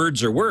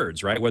 words are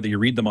words, right? Whether you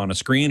read them on a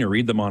screen or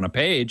read them on a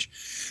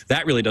page,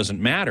 that really doesn't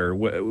matter.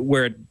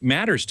 Where it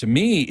matters to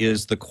me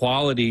is the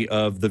quality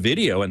of the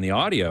video and the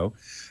audio.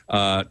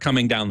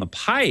 Coming down the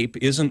pipe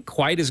isn't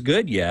quite as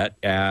good yet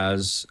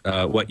as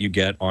what you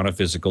get on a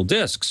physical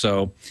disc.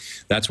 So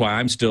that's why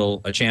I'm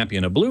still a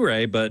champion of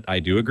Blu-ray, but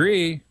I do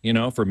agree,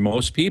 for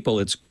most people,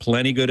 it's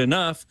plenty good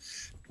enough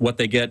what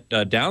they get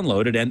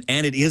downloaded,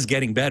 and it is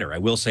getting better. I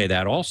will say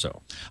that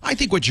also. I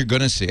think what you're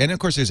going to see, and of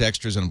course there's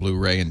extras on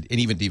Blu-ray and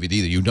even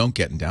DVD that you don't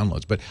get in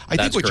downloads, but I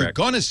think what you're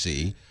going to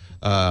see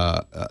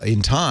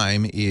in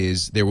time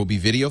is there will be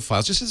video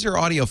files, just as there are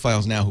audio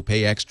files now who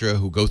pay extra,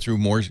 who go through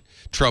more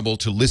trouble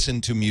to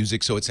listen to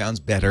music so it sounds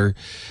better.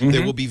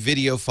 There will be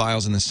video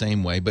files in the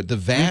same way, but the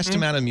vast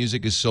amount of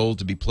music is sold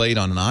to be played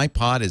on an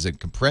iPod as a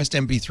compressed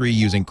MP3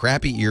 using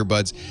crappy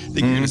earbuds. I think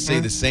you're going to say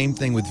the same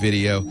thing with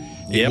video.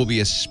 It will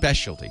be a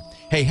specialty.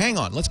 Hey, hang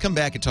on. Let's come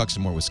back and talk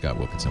some more with Scott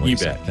Wilkinson. You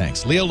bet.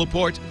 Thanks. Leo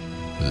Laporte,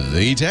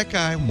 the tech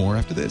guy. More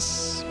after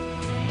this.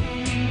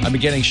 I've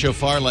been getting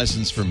shofar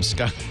lessons from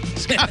Scott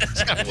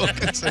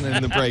Wilkinson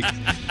in the break.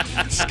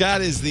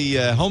 Scott is the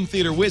home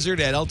theater wizard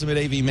at Ultimate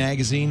AV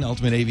Magazine,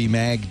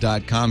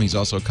 ultimateavmag.com. He's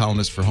also a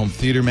columnist for Home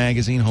Theater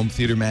Magazine,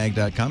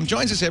 hometheatermag.com.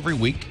 Joins us every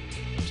week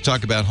to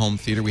talk about home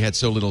theater. We had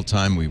so little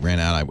time, we ran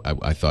out.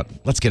 I thought,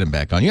 let's get him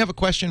back on. You have a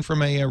question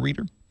from a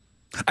reader?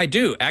 I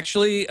do,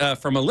 actually,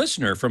 from a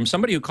listener, from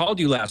somebody who called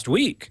you last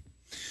week.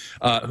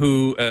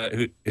 Who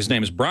his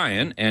name is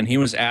Brian, and he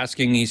was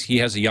asking, he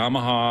has a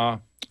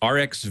Yamaha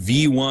RX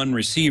V1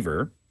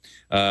 receiver,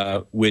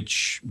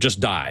 which just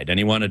died, and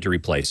he wanted to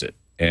replace it.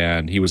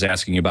 And he was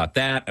asking about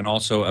that and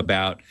also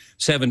about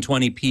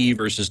 720p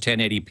versus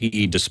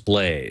 1080p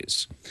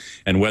displays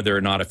and whether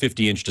or not a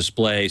 50-inch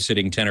display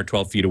sitting 10 or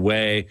 12 feet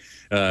away,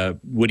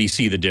 would he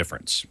see the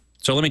difference?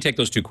 So let me take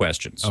those two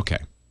questions. Okay.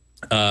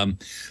 The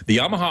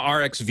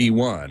Yamaha RX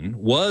V1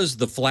 was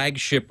the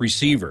flagship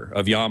receiver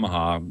of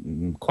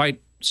Yamaha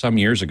quite some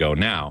years ago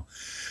now.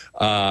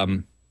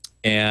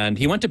 And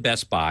he went to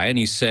Best Buy and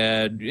he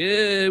said,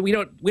 we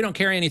don't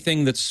carry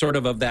anything that's sort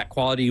of that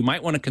quality. You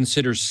might want to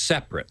consider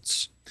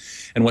separates.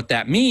 And what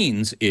that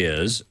means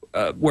is,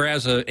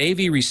 whereas an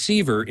AV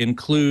receiver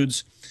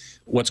includes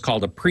what's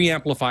called a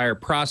preamplifier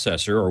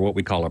processor, or what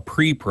we call a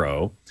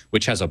pre-pro,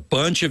 which has a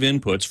bunch of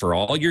inputs for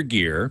all your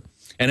gear,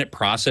 and it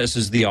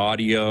processes the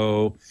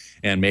audio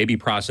and maybe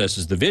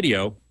processes the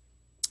video.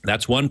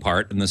 That's one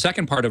part. And the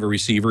second part of a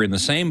receiver in the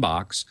same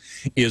box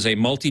is a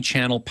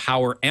multi-channel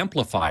power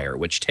amplifier,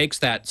 which takes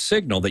that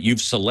signal that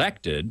you've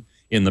selected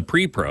in the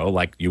pre-pro,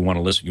 like you want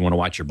to listen, you want to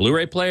watch your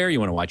Blu-ray player, you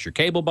want to watch your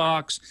cable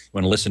box, you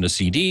want to listen to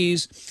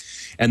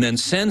CDs, and then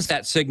sends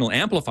that signal,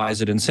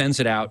 amplifies it, and sends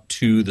it out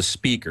to the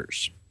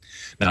speakers.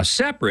 Now,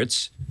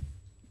 separates,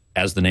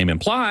 as the name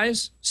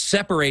implies,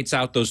 separates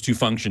out those two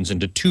functions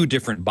into two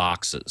different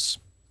boxes.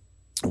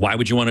 Why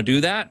would you want to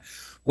do that?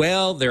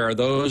 Well, there are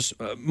those,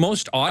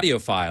 most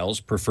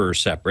audiophiles prefer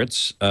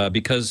separates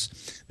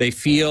because they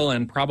feel,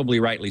 and probably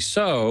rightly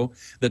so,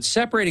 that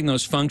separating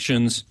those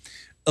functions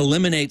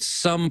eliminates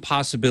some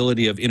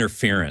possibility of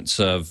interference,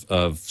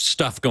 of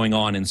stuff going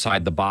on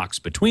inside the box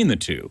between the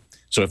two.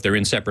 So if they're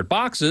in separate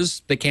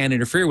boxes, they can't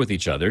interfere with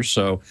each other.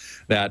 So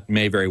that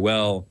may very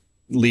well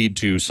lead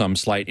to some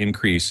slight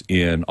increase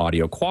in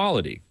audio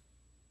quality.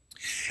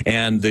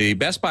 And the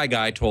Best Buy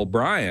guy told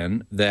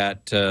Brian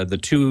that the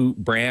two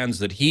brands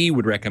that he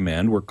would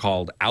recommend were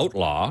called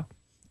Outlaw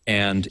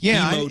and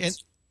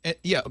Emotes.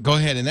 Yeah, go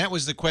ahead. And that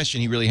was the question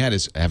he really had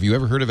is, have you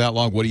ever heard of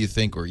Outlaw? What do you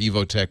think? Or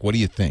Evotech, what do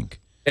you think?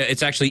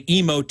 It's actually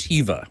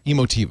Emotiva.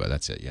 Emotiva,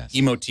 that's it, yes.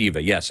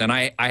 Emotiva, yes. And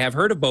I have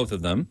heard of both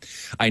of them.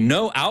 I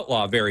know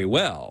Outlaw very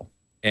well,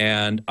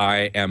 and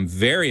I am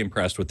very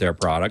impressed with their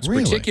products,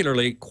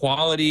 particularly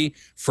quality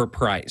for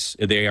price.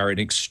 They are an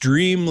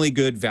extremely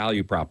good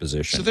value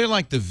proposition. So they're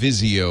like the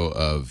Vizio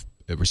of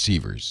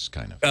receivers,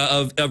 kind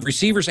of. Of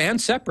receivers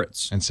and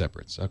separates. And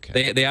separates,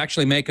 okay. They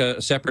actually make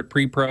a separate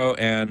pre-pro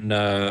and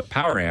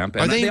power amp,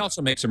 and they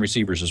also make some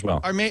receivers as well.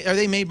 Are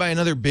they made by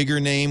another bigger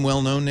name,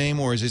 well-known name,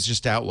 or is it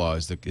just Outlaw?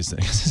 It's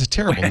a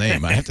terrible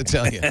name, I have to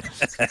tell you.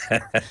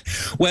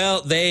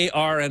 Well, they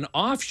are an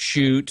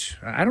offshoot.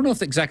 I don't know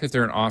exactly if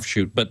they're an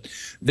offshoot, but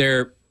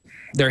they're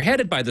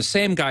headed by the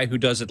same guy who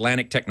does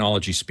Atlantic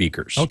Technology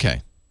speakers.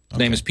 Okay. His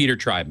name is Peter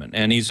Treibman,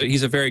 and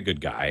he's a very good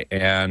guy.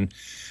 And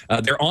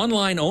they're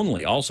online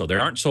only also. They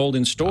aren't sold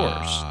in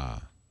stores.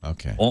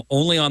 Okay.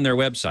 Only on their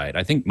website.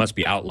 I think it must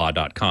be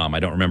outlaw.com. I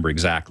don't remember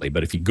exactly,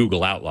 but if you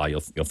Google Outlaw,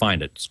 you'll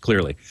find it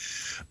clearly.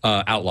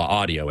 Outlaw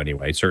Audio,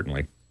 anyway,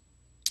 certainly.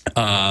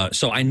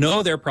 So I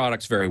know their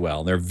products very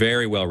well. They're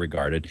very well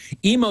regarded.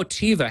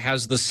 Emotiva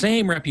has the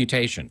same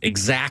reputation,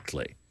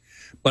 exactly.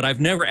 But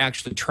I've never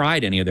actually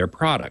tried any of their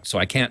products, so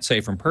I can't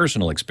say from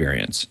personal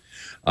experience.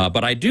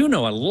 But I do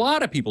know a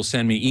lot of people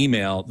send me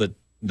email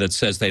that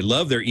says they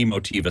love their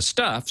Emotiva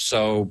stuff.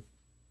 So,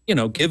 you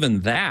know,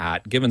 given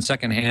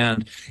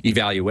secondhand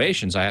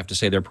evaluations, I have to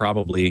say they're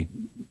probably,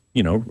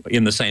 you know,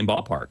 in the same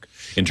ballpark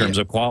in terms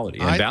of quality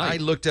and value. I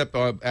looked up,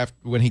 after,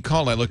 when he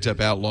called, I looked up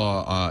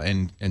Outlaw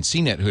and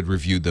CNET, who had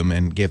reviewed them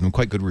and gave them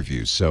quite good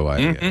reviews. So I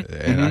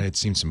had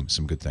seen some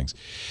good things.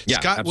 Yeah,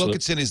 Scott absolutely.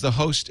 Wilkinson is the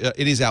host.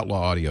 It is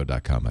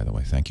outlawaudio.com, by the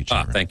way. Thank you,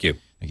 Jeremy. Thank you.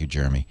 Thank you,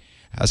 Jeremy.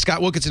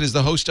 Scott Wilkinson is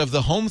the host of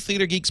the Home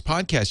Theater Geeks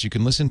podcast. You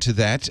can listen to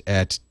that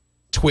at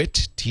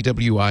TWiT,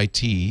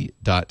 TWiT.tv/HTG.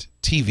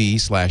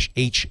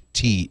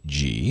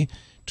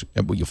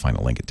 Well, you'll find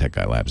a link at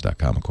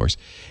techguylabs.com, of course.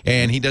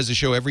 And he does the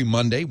show every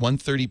Monday,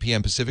 1:30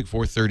 p.m. Pacific,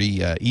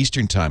 4:30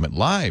 Eastern Time at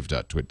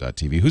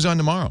live.twit.tv. Who's on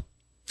tomorrow?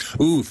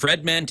 Ooh,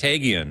 Fred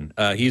Mantagian.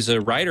 He's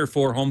a writer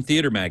for Home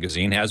Theater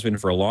Magazine, has been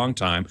for a long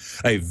time.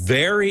 A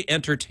very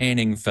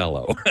entertaining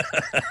fellow.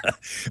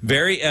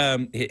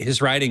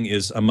 His writing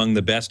is among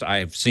the best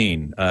I've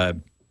seen.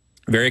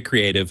 Very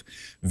creative,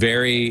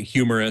 very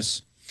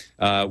humorous.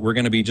 We're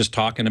going to be just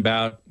talking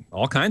about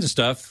all kinds of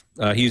stuff.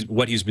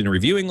 What he's been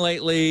reviewing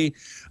lately,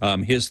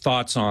 his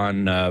thoughts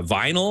on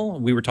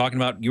vinyl. You were talking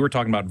about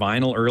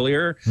vinyl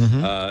earlier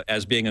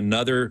as being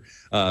another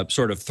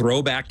sort of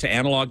throwback to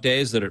analog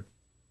days that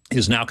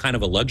is now kind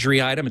of a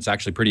luxury item. It's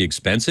actually pretty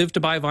expensive to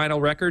buy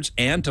vinyl records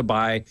and to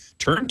buy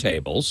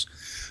turntables.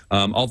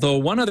 Although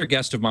one other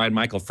guest of mine,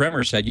 Michael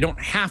Fremer, said you don't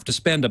have to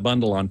spend a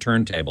bundle on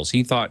turntables.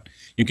 He thought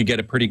you could get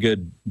a pretty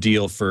good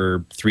deal for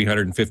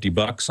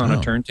 $350 on a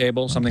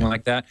turntable, something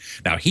like that.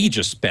 Now, he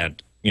just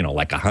spent, you know,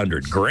 like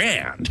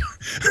 $100,000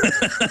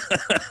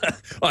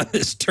 on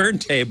this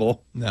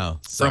turntable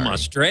from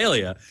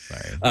Australia.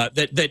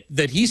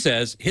 That he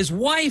says his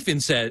wife in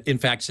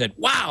fact said,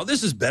 "Wow,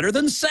 this is better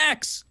than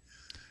sex."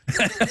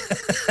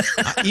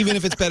 Even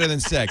if it's better than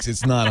sex,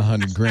 it's not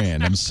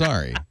 $100,000. I'm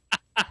sorry.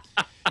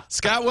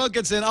 Scott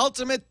Wilkinson,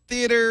 Ultimate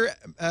Theater,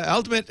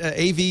 Ultimate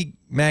AV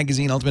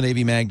Magazine,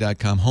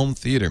 ultimateavmag.com, Home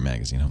Theater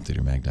Magazine,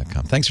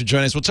 hometheatermag.com. Thanks for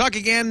joining us. We'll talk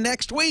again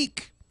next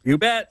week. You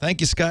bet.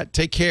 Thank you, Scott.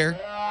 Take care.